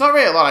 I mean, it's not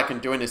really a lot I can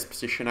do in this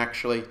position,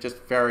 actually.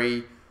 Just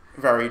very,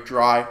 very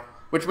dry.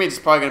 Which means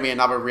it's probably going to be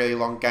another really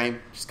long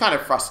game. Which is kind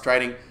of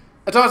frustrating.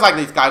 It's almost like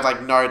these guys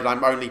like know that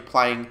I'm only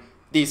playing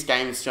these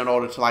games in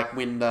order to like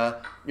win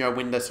the,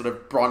 win the sort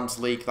of bronze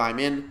league that I'm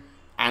in.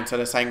 And so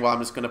they're saying, well, I'm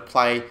just going to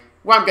play,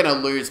 well, I'm going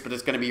to lose, but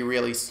it's going to be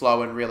really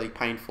slow and really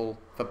painful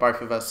for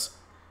both of us.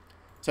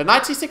 So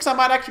knight c6, I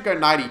might actually go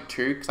knight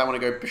e2, because I want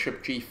to go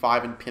bishop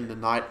g5 and pin the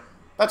knight.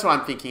 That's what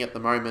I'm thinking at the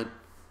moment.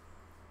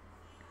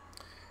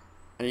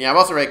 And yeah, I'm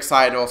also very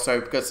excited also,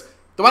 because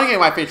the one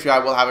game I finish, I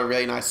will have a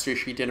really nice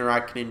sushi dinner.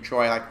 I can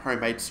enjoy like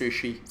homemade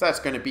sushi, so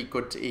that's going to be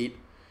good to eat.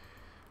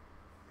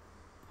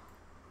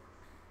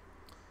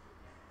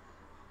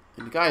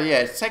 And the guy, yeah,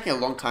 it's taking a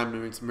long time to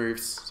do his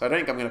moves, so I don't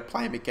think I'm going to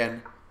play him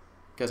again.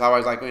 Because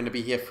otherwise I'm going to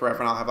be here forever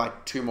and I'll have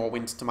like 2 more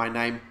wins to my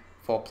name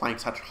for playing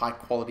such high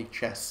quality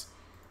chess.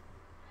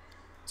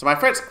 So my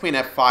threat's queen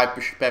f5,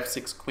 bishop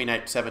f6, queen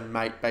h7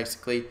 mate,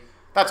 basically.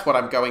 That's what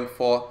I'm going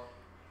for.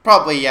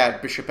 Probably, yeah,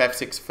 bishop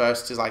f6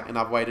 first is like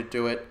another way to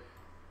do it.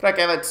 But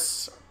okay,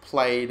 let's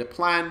play the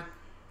plan.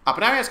 But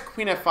now he has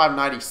queen f5,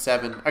 knight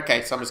e7.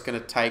 Okay, so I'm just going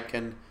to take,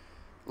 and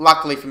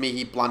luckily for me,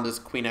 he blunders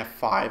queen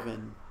f5,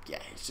 and yeah,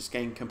 he's just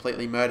getting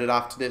completely murdered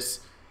after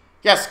this.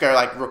 He has to go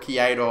like rook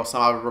e8 or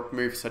some other rook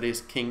move, so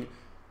his king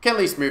can at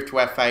least move to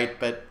f8,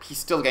 but he's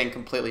still getting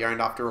completely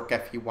owned after rook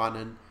fe1,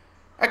 and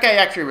okay, he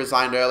actually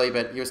resigned early,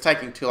 but he was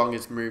taking too long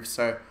his move,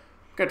 so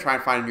I'm going to try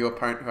and find a new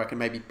opponent who I can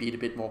maybe beat a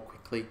bit more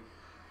quickly.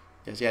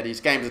 Because yeah, these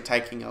games are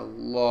taking a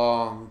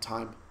long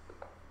time.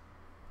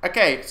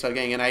 Okay, so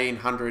getting an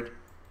 1800.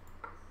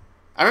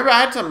 I remember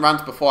I had some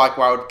runs before like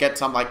where I would get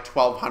some like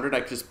 1200, I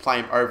could just play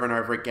him over and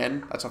over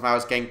again. That's when I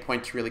was getting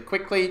points really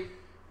quickly,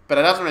 but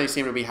it doesn't really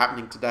seem to be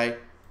happening today.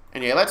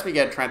 And yeah, it lets me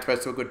get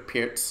transfers to a good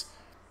Pirtz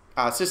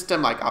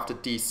system, like after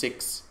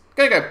d6. I'm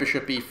going to go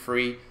bishop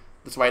e3.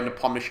 This way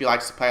Nepomniachtchi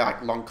likes to play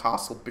like long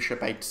castle,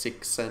 bishop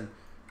h6, and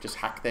just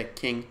hack their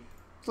king.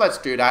 So let's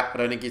do that. I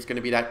don't think he's going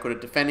to be that good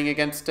at defending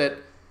against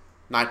it.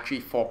 Knight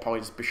g4, probably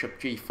just bishop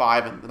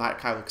g5, and the knight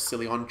kind of looks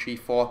silly on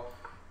g4.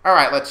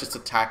 Alright, let's just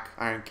attack.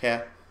 I don't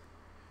care.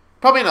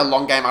 Probably in a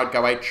long game I would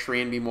go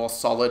h3 and be more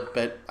solid,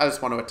 but I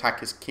just want to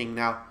attack his king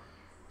now.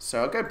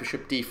 So I'll go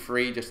bishop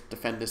d3, just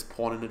defend this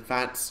pawn in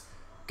advance.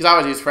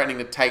 Because I was threatening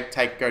to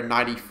take, go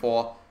knight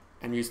e4,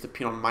 and use the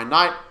pin on my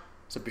knight.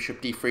 So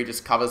bishop d3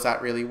 just covers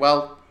that really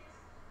well.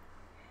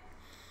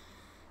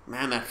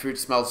 Man, that food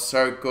smells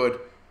so good.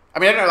 I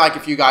mean, I don't know like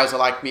if you guys are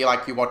like me,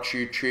 like you watch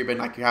YouTube and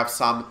like you have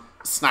some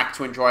snack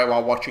to enjoy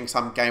while watching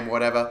some game or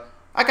whatever.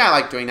 I kind of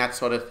like doing that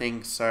sort of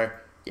thing, so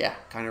yeah,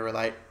 kind of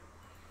relate.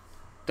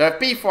 So if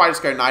b4, I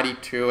just go knight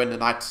e2 and the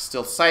knight's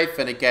still safe.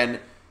 And again,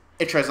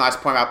 it shows a nice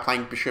point about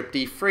playing bishop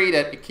d3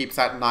 that it keeps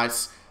that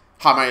nice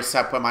harmonious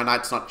setup where my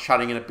knight's not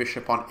shutting in a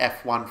bishop on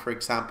f1, for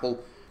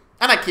example.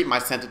 And I keep my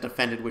center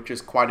defended, which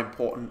is quite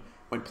important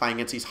when playing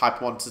against these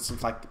hypermodern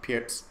systems like the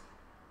Pirtz.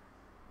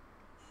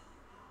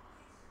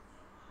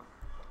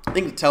 I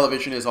think the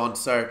television is on,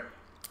 so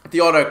if the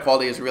audio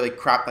quality is really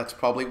crap, that's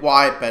probably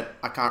why, but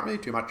I can't really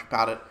do much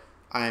about it.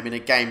 I am in a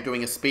game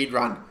doing a speed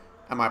run,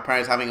 and my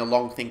opponent's having a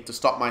long thing to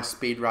stop my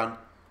speed run.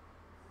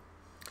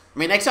 I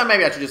mean, next time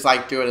maybe I should just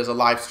like do it as a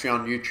live stream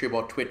on YouTube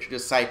or Twitch.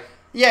 Just say,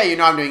 yeah, you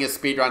know I'm doing a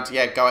speed run, so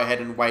yeah, go ahead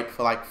and wait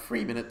for like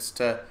 3 minutes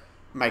to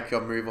make your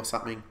move or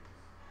something.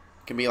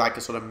 It can be like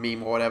a sort of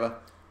meme or whatever.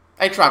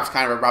 H5 is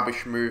kind of a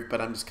rubbish move,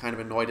 but I'm just kind of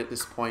annoyed at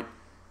this point,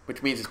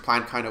 which means his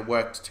plan kind of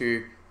worked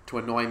to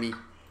annoy me.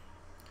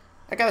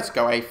 Okay, let's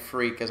go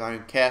a3 because I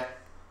don't care.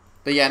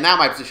 But yeah, now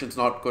my position's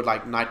not good,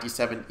 like knight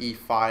d7,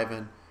 e5,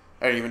 and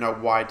I don't even know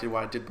why I did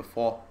what I did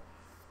before.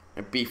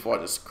 And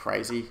b4 is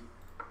crazy.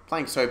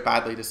 Playing so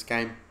badly this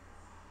game.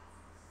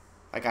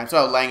 Okay, I'm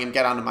sort of letting him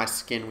get under my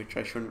skin, which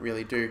I shouldn't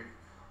really do.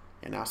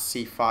 And now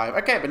c5.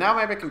 Okay, but now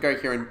maybe I can go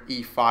here in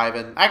e5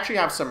 and actually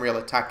have some real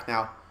attack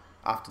now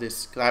after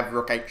this. Because I have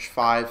rook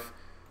h5.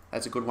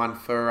 That's a good one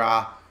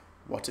for,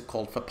 what's it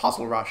called? For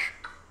puzzle rush.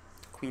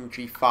 Queen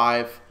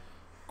g5.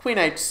 queen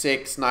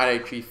h6,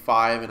 knight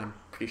hg5, and I'm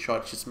pretty sure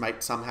it's just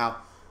mate somehow.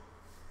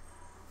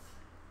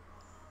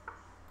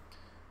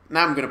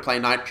 Now I'm going to play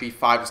knight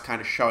g5, just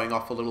kind of showing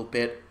off a little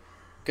bit.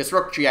 Because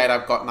rook g8,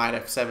 I've got knight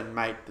f7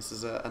 mate. This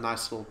is a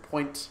nice little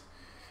point.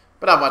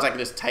 But otherwise, I can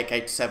just take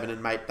h7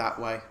 and mate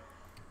that way.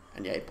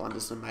 And yeah, he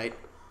blunders the mate.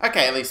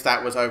 Okay, at least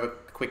that was over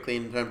quickly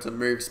in terms of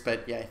moves.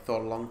 But yeah, he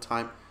thought a long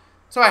time.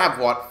 So I have,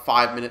 what,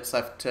 5 minutes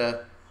left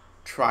to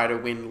try to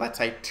win, let's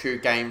say, 2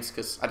 games.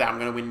 Because I doubt I'm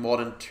going to win more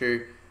than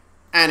 2.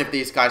 And if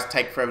these guys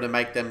take forever to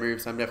make their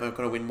moves, I'm definitely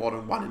going to win more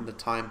than 1 in the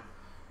time.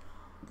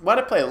 Why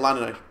do I play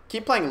London? I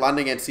keep playing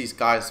London against these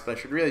guys, but I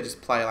should really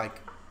just play,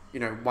 like, you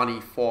know,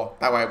 1e4.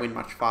 That way I win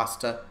much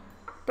faster.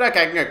 But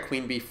okay, I can go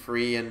queen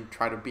b3 and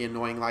try to be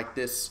annoying like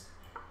this.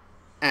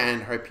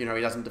 And hope, you know,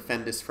 he doesn't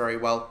defend this very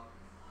well.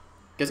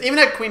 Because even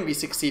though queen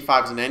b6,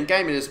 c5 is an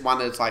endgame, it is one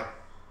that's, like,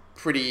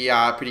 pretty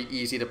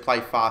easy to play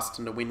fast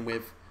and to win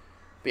with.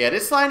 But yeah,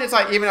 this line is,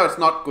 like, even though it's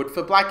not good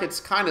for black,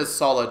 it's kind of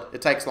solid.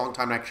 It takes a long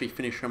time to actually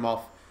finish him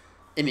off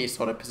in these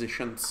sort of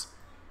positions.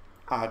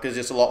 Because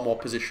it's just a lot more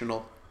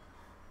positional.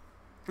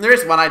 And there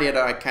is one idea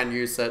that I can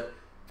use that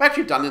I've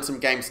actually done in some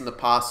games in the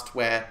past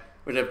where it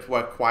would have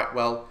worked quite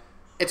well.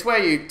 It's where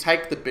you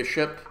take the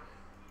bishop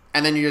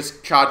and then you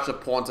just charge the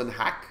pawns and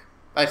hack.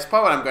 That's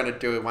probably what I'm going to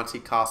do once he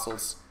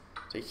castles.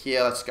 So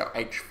here, let's go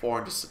h4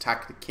 and just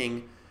attack the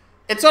king.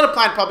 It's sort of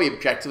planned probably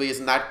objectively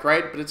isn't that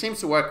great, but it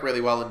seems to work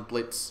really well in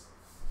Blitz.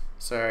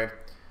 So, I'm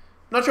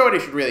not sure what he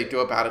should really do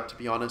about it, to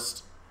be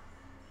honest.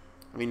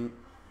 I mean,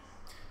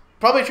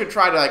 probably should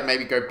try to, like,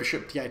 maybe go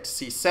bishop d8 to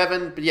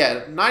c7. But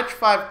yeah, knight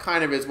h5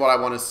 kind of is what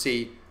I want to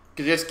see.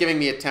 Because you're just giving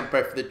me a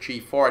tempo for the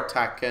g4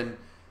 attack. And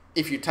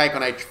if you take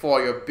on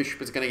h4, your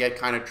bishop is going to get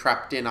kind of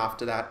trapped in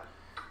after that.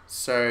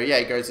 So yeah,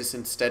 he goes this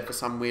instead for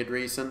some weird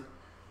reason.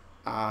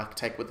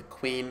 Take with the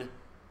queen.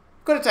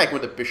 Got to take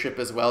with the bishop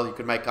as well. You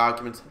could make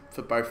arguments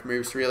for both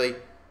moves, really.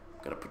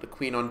 Got to put the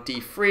queen on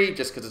d3,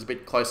 just because it's a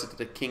bit closer to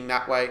the king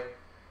that way.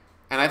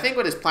 And I think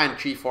with his plan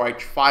g4,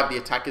 h5, the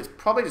attack is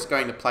probably just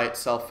going to play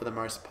itself for the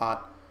most part.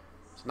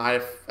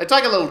 So it's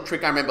like a little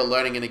trick I remember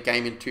learning in a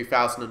game in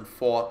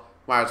 2004,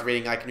 where I was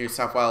reading like New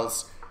South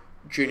Wales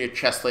Junior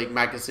Chess League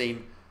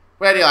magazine,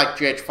 where they like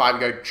gh5,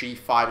 go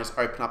g5, just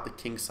open up the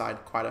king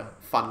side. Quite a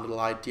fun little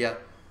idea.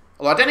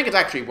 Although I don't think it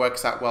actually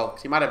works that well,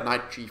 because he might have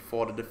knight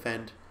g4 to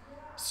defend.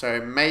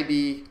 So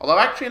maybe, although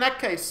actually in that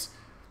case,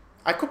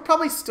 I could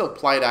probably still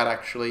play that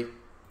actually.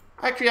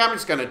 Actually, I'm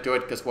just going to do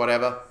it because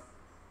whatever.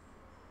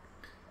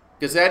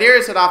 Because the idea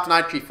is that after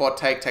knight g4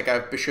 take I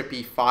have bishop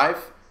e5.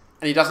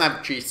 And he doesn't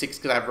have g6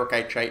 because I have rook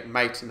h8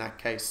 mate in that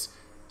case.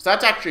 So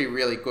that's actually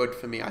really good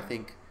for me, I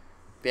think.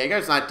 There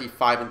goes knight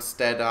d5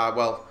 instead.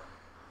 Well,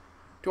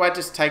 do I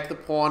just take the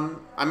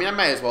pawn? I mean, I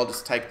may as well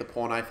just take the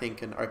pawn, I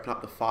think, and open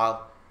up the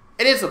file.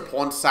 It is a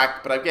pawn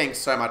sack, but I'm getting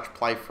so much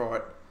play for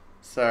it.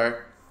 So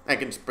I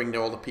can just bring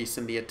all the piece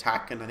in the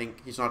attack, and I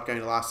think he's not going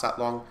to last that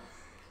long.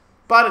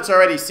 But it's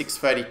already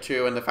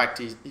 6:32, and the fact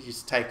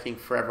he's taking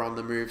forever on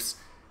the moves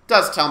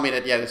does tell me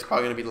that, yeah, this is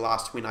probably going to be the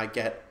last win I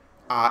get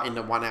in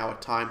the 1 hour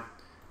time.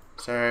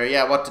 So,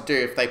 yeah, what to do?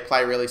 If they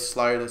play really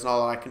slow, there's not a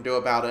lot I can do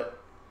about it.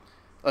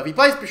 Well, if he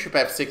plays bishop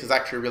f6, it's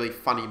actually a really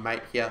funny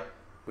mate here,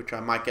 which I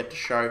might get to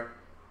show.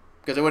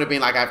 Because it would have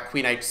been like I have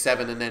queen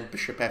h7 and then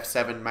bishop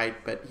f7 mate,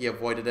 but he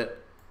avoided it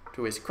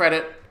to his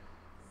credit.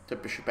 To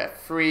bishop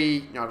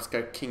f3, you know, I'll just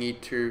go king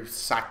e2,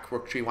 sack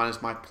rook g1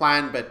 is my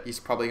plan, but he's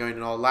probably going to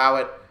not allow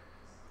it.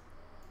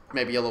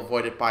 Maybe he'll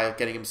avoid it by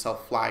getting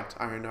himself flagged,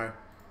 I don't know.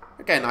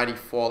 Okay, knight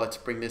e4, let's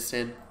bring this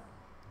in.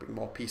 Bring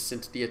more pieces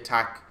into the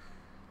attack.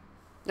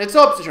 It's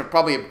all position,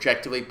 probably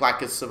objectively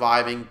black is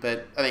surviving,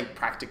 but I think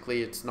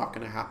practically it's not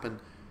going to happen.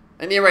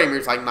 And he already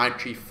moves like knight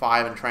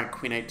g5 and trying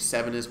queen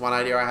h7 is one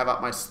idea I have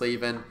up my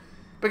sleeve, and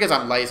because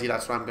I'm lazy,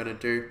 that's what I'm going to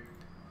do.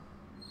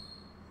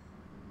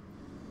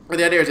 But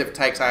the idea is if it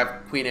takes, I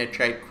have queen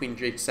h8, queen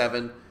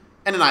g7,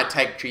 and then I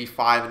take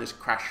g5 and just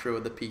crash through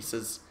with the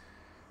pieces.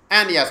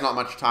 And he has not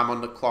much time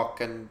on the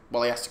clock, and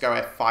well, he has to go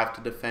f5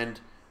 to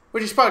defend,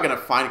 which he's probably going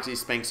to find because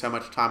he's spending so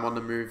much time on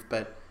the move,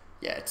 but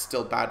yeah, it's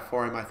still bad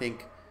for him, I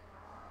think.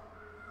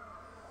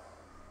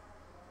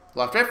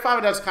 Well, after f5,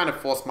 it does kind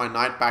of force my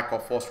knight back or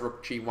force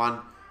rook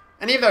g1.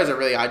 And either of those are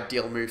really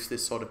ideal moves for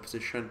this sort of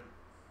position.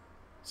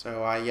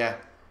 So, yeah.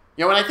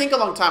 You know, when I think a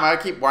long time, I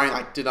keep worrying,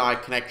 like, did my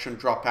connection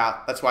drop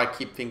out? That's why I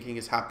keep thinking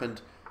has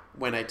happened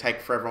when I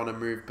take forever on a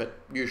move, but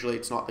usually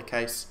it's not the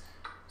case.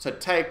 So it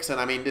takes,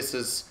 and I mean, this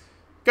is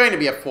going to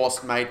be a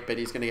forced mate, but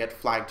he's going to get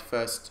flagged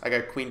first. I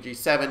go queen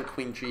g7,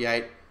 queen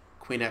g8,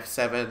 queen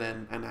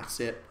f7, and that's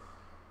it.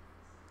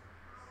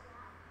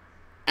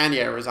 And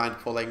yeah, resigned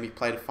before letting me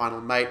play the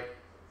final mate.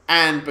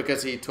 And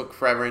because he took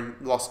forever and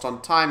lost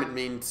on time, it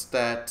means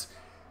that,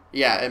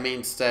 yeah, it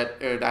means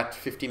that at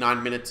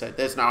 59 minutes,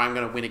 there's no way I'm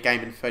going to win a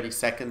game in 30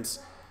 seconds.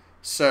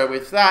 So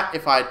with that,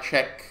 if I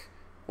check,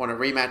 want a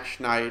rematch,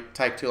 no, it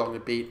take too long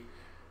to beat.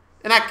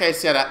 In that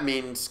case, yeah, that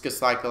means,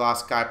 because like the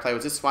last guy I played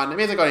was this one, it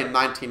means I got in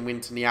 19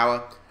 wins in the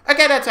hour.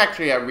 Okay, that's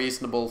actually a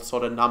reasonable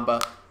sort of number.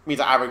 It means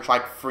I average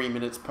like 3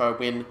 minutes per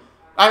win.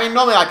 I mean,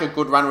 normally like a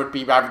good run would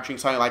be averaging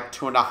something like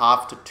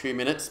 2.5 to 2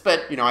 minutes,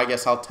 but, you know, I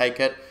guess I'll take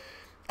it.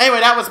 Anyway,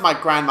 that was my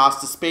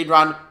Grandmaster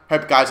speedrun.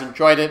 Hope you guys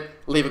enjoyed it.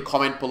 Leave a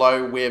comment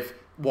below with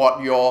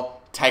what your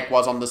take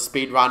was on the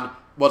speedrun.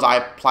 Was I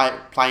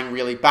playing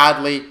really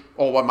badly,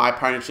 or were my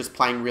opponents just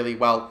playing really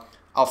well?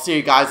 I'll see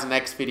you guys in the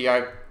next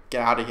video.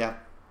 Get out of here.